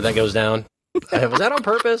chopper that goes down? Was that on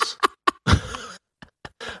purpose?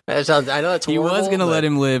 I know that's horrible. He was going to let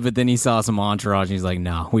him live, but then he saw some entourage, and he's like,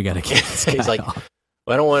 no, we got to get this guy He's like, off.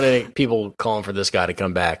 Well, I don't want any people calling for this guy to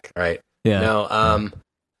come back, right? Yeah. No,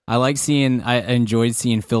 I enjoyed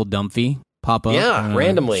seeing Phil Dunphy pop up. Yeah,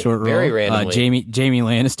 randomly. Very randomly. Jamie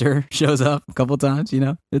Lannister shows up a couple times, you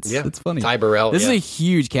know? It's funny. Ty Burrell. This is a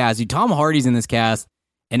huge cast. Dude, Tom Hardy's in this cast,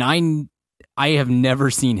 and I have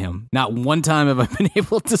never seen him. Not one time have I been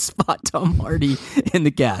able to spot Tom Hardy in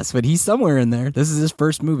the cast, but he's somewhere in there. This is his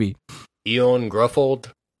first movie. Ewan Gruffold.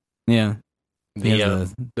 Yeah.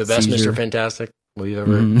 The best seizure. Mr. Fantastic we've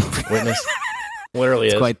ever witnessed. Literally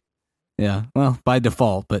is. Yeah. Well, by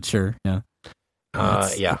default, but sure. Yeah.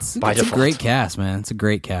 It's a great cast, man. It's a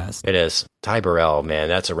great cast. It is. Ty Burrell, man,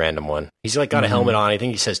 that's a random one. He's like got a helmet on. I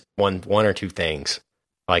think he says one or two things,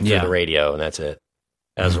 like through the radio, and that's it.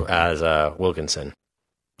 As Wilkinson.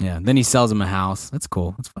 Yeah. Then he sells him a house. That's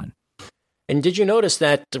cool. That's fine. And did you notice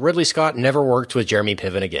that Ridley Scott never worked with Jeremy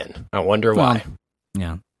Piven again? I wonder why.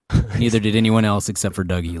 Yeah. Neither did anyone else except for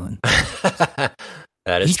Doug Elin.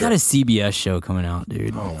 That is He's true. got a CBS show coming out,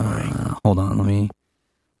 dude. Oh my. Hold on, let me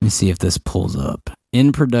see if this pulls up.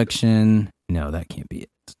 In production. No, that can't be it.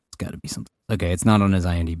 It's got to be something. Okay, it's not on his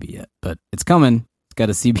IMDb yet, but it's coming. It's got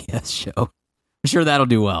a CBS show. I'm sure that'll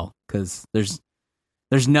do well because there's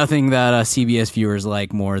nothing that CBS viewers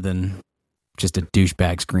like more than just a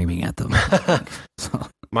douchebag screaming at them. So.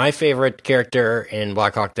 My favorite character in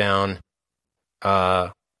Black Hawk Down,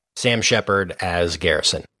 Sam Shepard as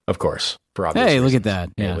Garrison, of course. For obvious reasons. Look at that.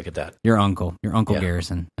 Yeah, look at that. Your uncle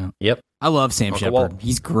Garrison. Yeah. Yep. I love Sam Shepard. Walt.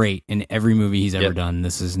 He's great in every movie he's ever done.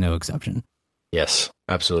 This is no exception. Yes,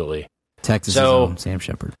 absolutely. Texas' own Sam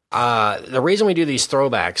Shepard. The reason we do these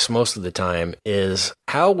throwbacks most of the time is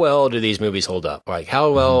how well do these movies hold up? Like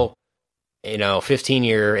how well,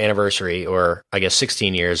 15-year anniversary, or I guess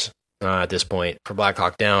 16 years at this point for Black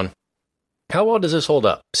Hawk Down. How well does this hold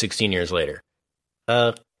up 16 years later?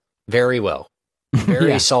 Very well.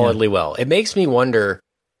 Very solidly well. It makes me wonder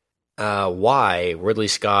why Ridley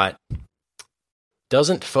Scott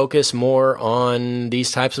doesn't focus more on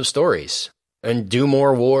these types of stories and do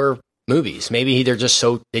more war movies. Maybe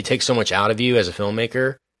they take so much out of you as a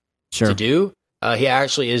filmmaker to do. He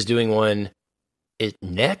actually is doing one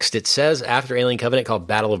next. It says after Alien Covenant, called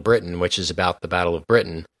Battle of Britain, which is about the Battle of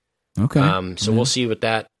Britain. Okay. So we'll see what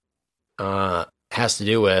that has to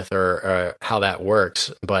do with or how that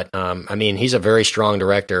works. But I mean, he's a very strong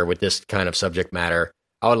director with this kind of subject matter.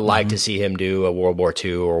 I would like to see him do a World War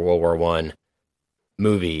II or World War I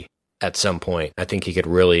movie at some point. I think he could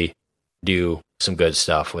really do some good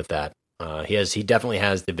stuff with that. He definitely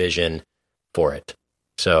has the vision for it.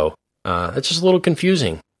 So it's just a little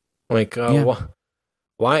confusing. Like,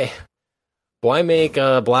 why make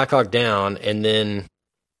Black Hawk Down and then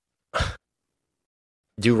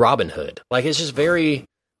do Robin Hood? Like, it's just very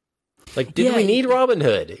like, did we need Robin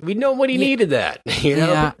Hood? We nobody needed that.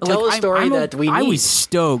 Tell a story that we need. I was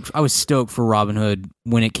stoked for Robin Hood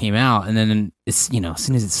when it came out, and then it's as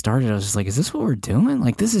soon as it started, I was just like, is this what we're doing?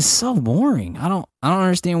 Like, this is so boring. I don't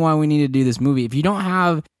understand why we need to do this movie. If you don't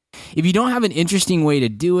have an interesting way to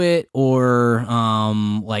do it, or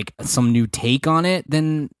like some new take on it,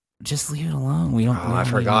 then just leave it alone. We don't. I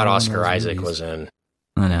forgot Oscar Isaac was in.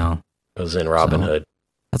 I know. Was in Robin Hood.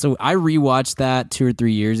 I rewatched that 2 or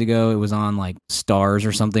 3 years ago. It was on like Stars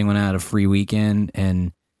or something when I had a free weekend,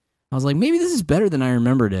 and I was like, maybe this is better than I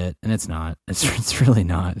remembered it, and it's not. It's really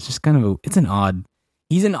not. It's just kind of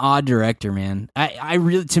he's an odd director, man.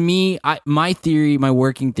 My theory, my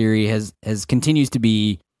working theory has continues to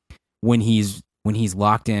be when he's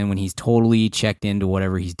locked in, when he's totally checked into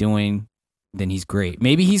whatever he's doing, then he's great.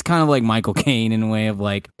 Maybe he's kind of like Michael Caine in a way of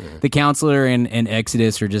like The Counselor and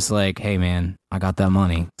Exodus are just like, hey man, I got that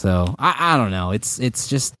money. So I don't know. It's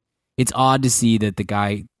odd to see that the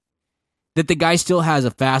guy still has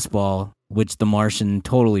a fastball, which The Martian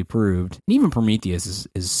totally proved. And even Prometheus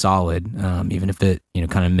is solid, even if it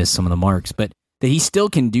kind of missed some of the marks. But that he still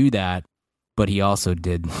can do that, but he also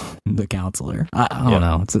did The Counselor. I don't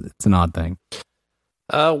know. It's an odd thing.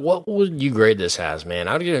 What would you grade this as, man?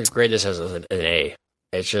 I would grade this as an A.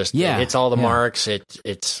 It's just it's all the marks.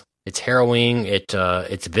 It's harrowing.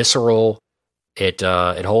 It's visceral. It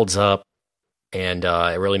holds up, and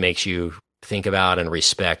it really makes you think about and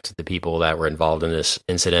respect the people that were involved in this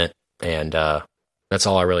incident. And that's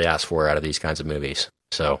all I really ask for out of these kinds of movies.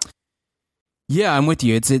 So, yeah, I'm with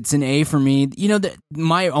you. It's an A for me.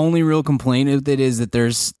 My only real complaint with it is that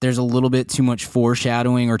there's a little bit too much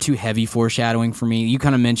foreshadowing or too heavy foreshadowing for me. You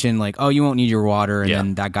kind of mentioned like, oh, you won't need your water, and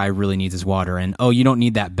then that guy really needs his water, and oh, you don't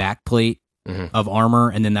need that back plate of armor,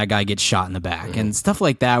 and then that guy gets shot in the back and stuff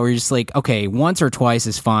like that, where you're just like, okay, once or twice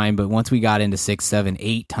is fine, but once we got into 6, 7,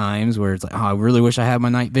 8 times where it's like, oh, I really wish I had my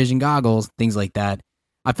night vision goggles, things like that,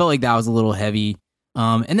 I felt like that was a little heavy.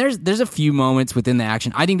 And there's a few moments within the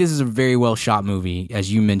action. I think this is a very well shot movie,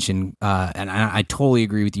 as you mentioned, and I totally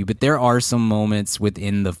agree with you, but there are some moments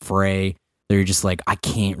within the fray that you're just like, I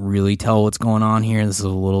can't really tell what's going on here. This is a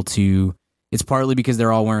little too, it's partly because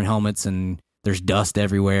they're all wearing helmets and there's dust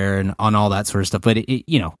everywhere and on all that sort of stuff. But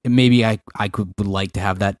maybe I would like to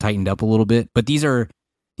have that tightened up a little bit. But these are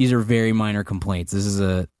very minor complaints. This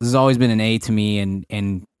has always been an A to me,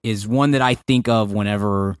 and is one that I think of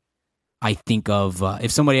whenever I think of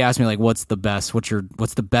if somebody asks me like, what's the best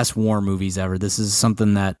war movies ever? This is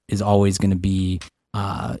something that is always going to be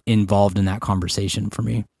involved in that conversation for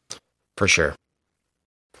me. For sure.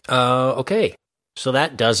 Okay, so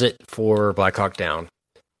that does it for Black Hawk Down.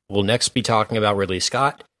 We'll next be talking about Ridley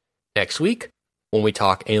Scott next week when we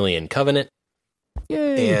talk Alien Covenant.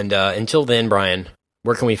 Yay. And until then, Brian,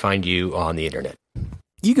 where can we find you on the internet?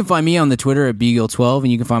 You can find me on the Twitter at bgill12,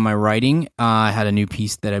 and you can find my writing. I had a new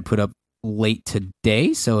piece that I put up late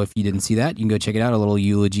today, so if you didn't see that, you can go check it out, a little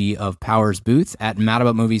eulogy of Powers Booth at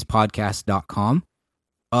madaboutmoviespodcast.com.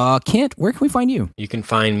 Kent, where can we find you? You can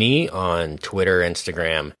find me on Twitter,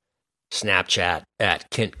 Instagram, Snapchat at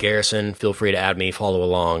Kent Garrison. Feel free to add me, follow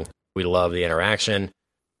along. We love the interaction.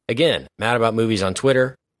 Again, Mad About Movies on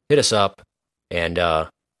Twitter. Hit us up and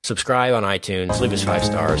subscribe on iTunes. Leave us 5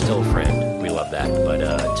 stars. Tell a friend. We love that. But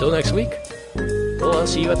until next week, we'll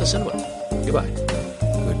see you at the cinema. Goodbye.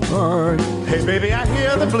 Goodbye. Hey, baby, I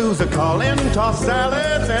hear the blues are calling. Tossed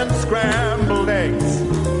salads and scrambled eggs.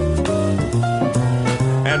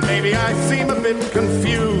 And maybe I seem a bit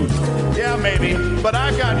confused. Yeah, maybe, but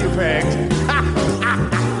I got you pegged.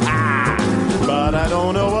 But I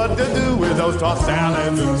don't know what to do with those tossed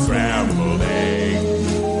salads and scrambled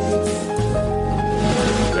eggs.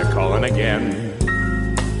 They're calling again.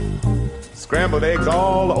 Scrambled eggs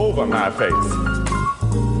all over my face.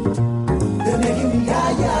 They're making me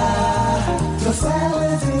yah-yah. Tossed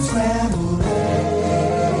salads and scrambled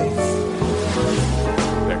eggs.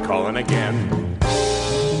 They're calling again.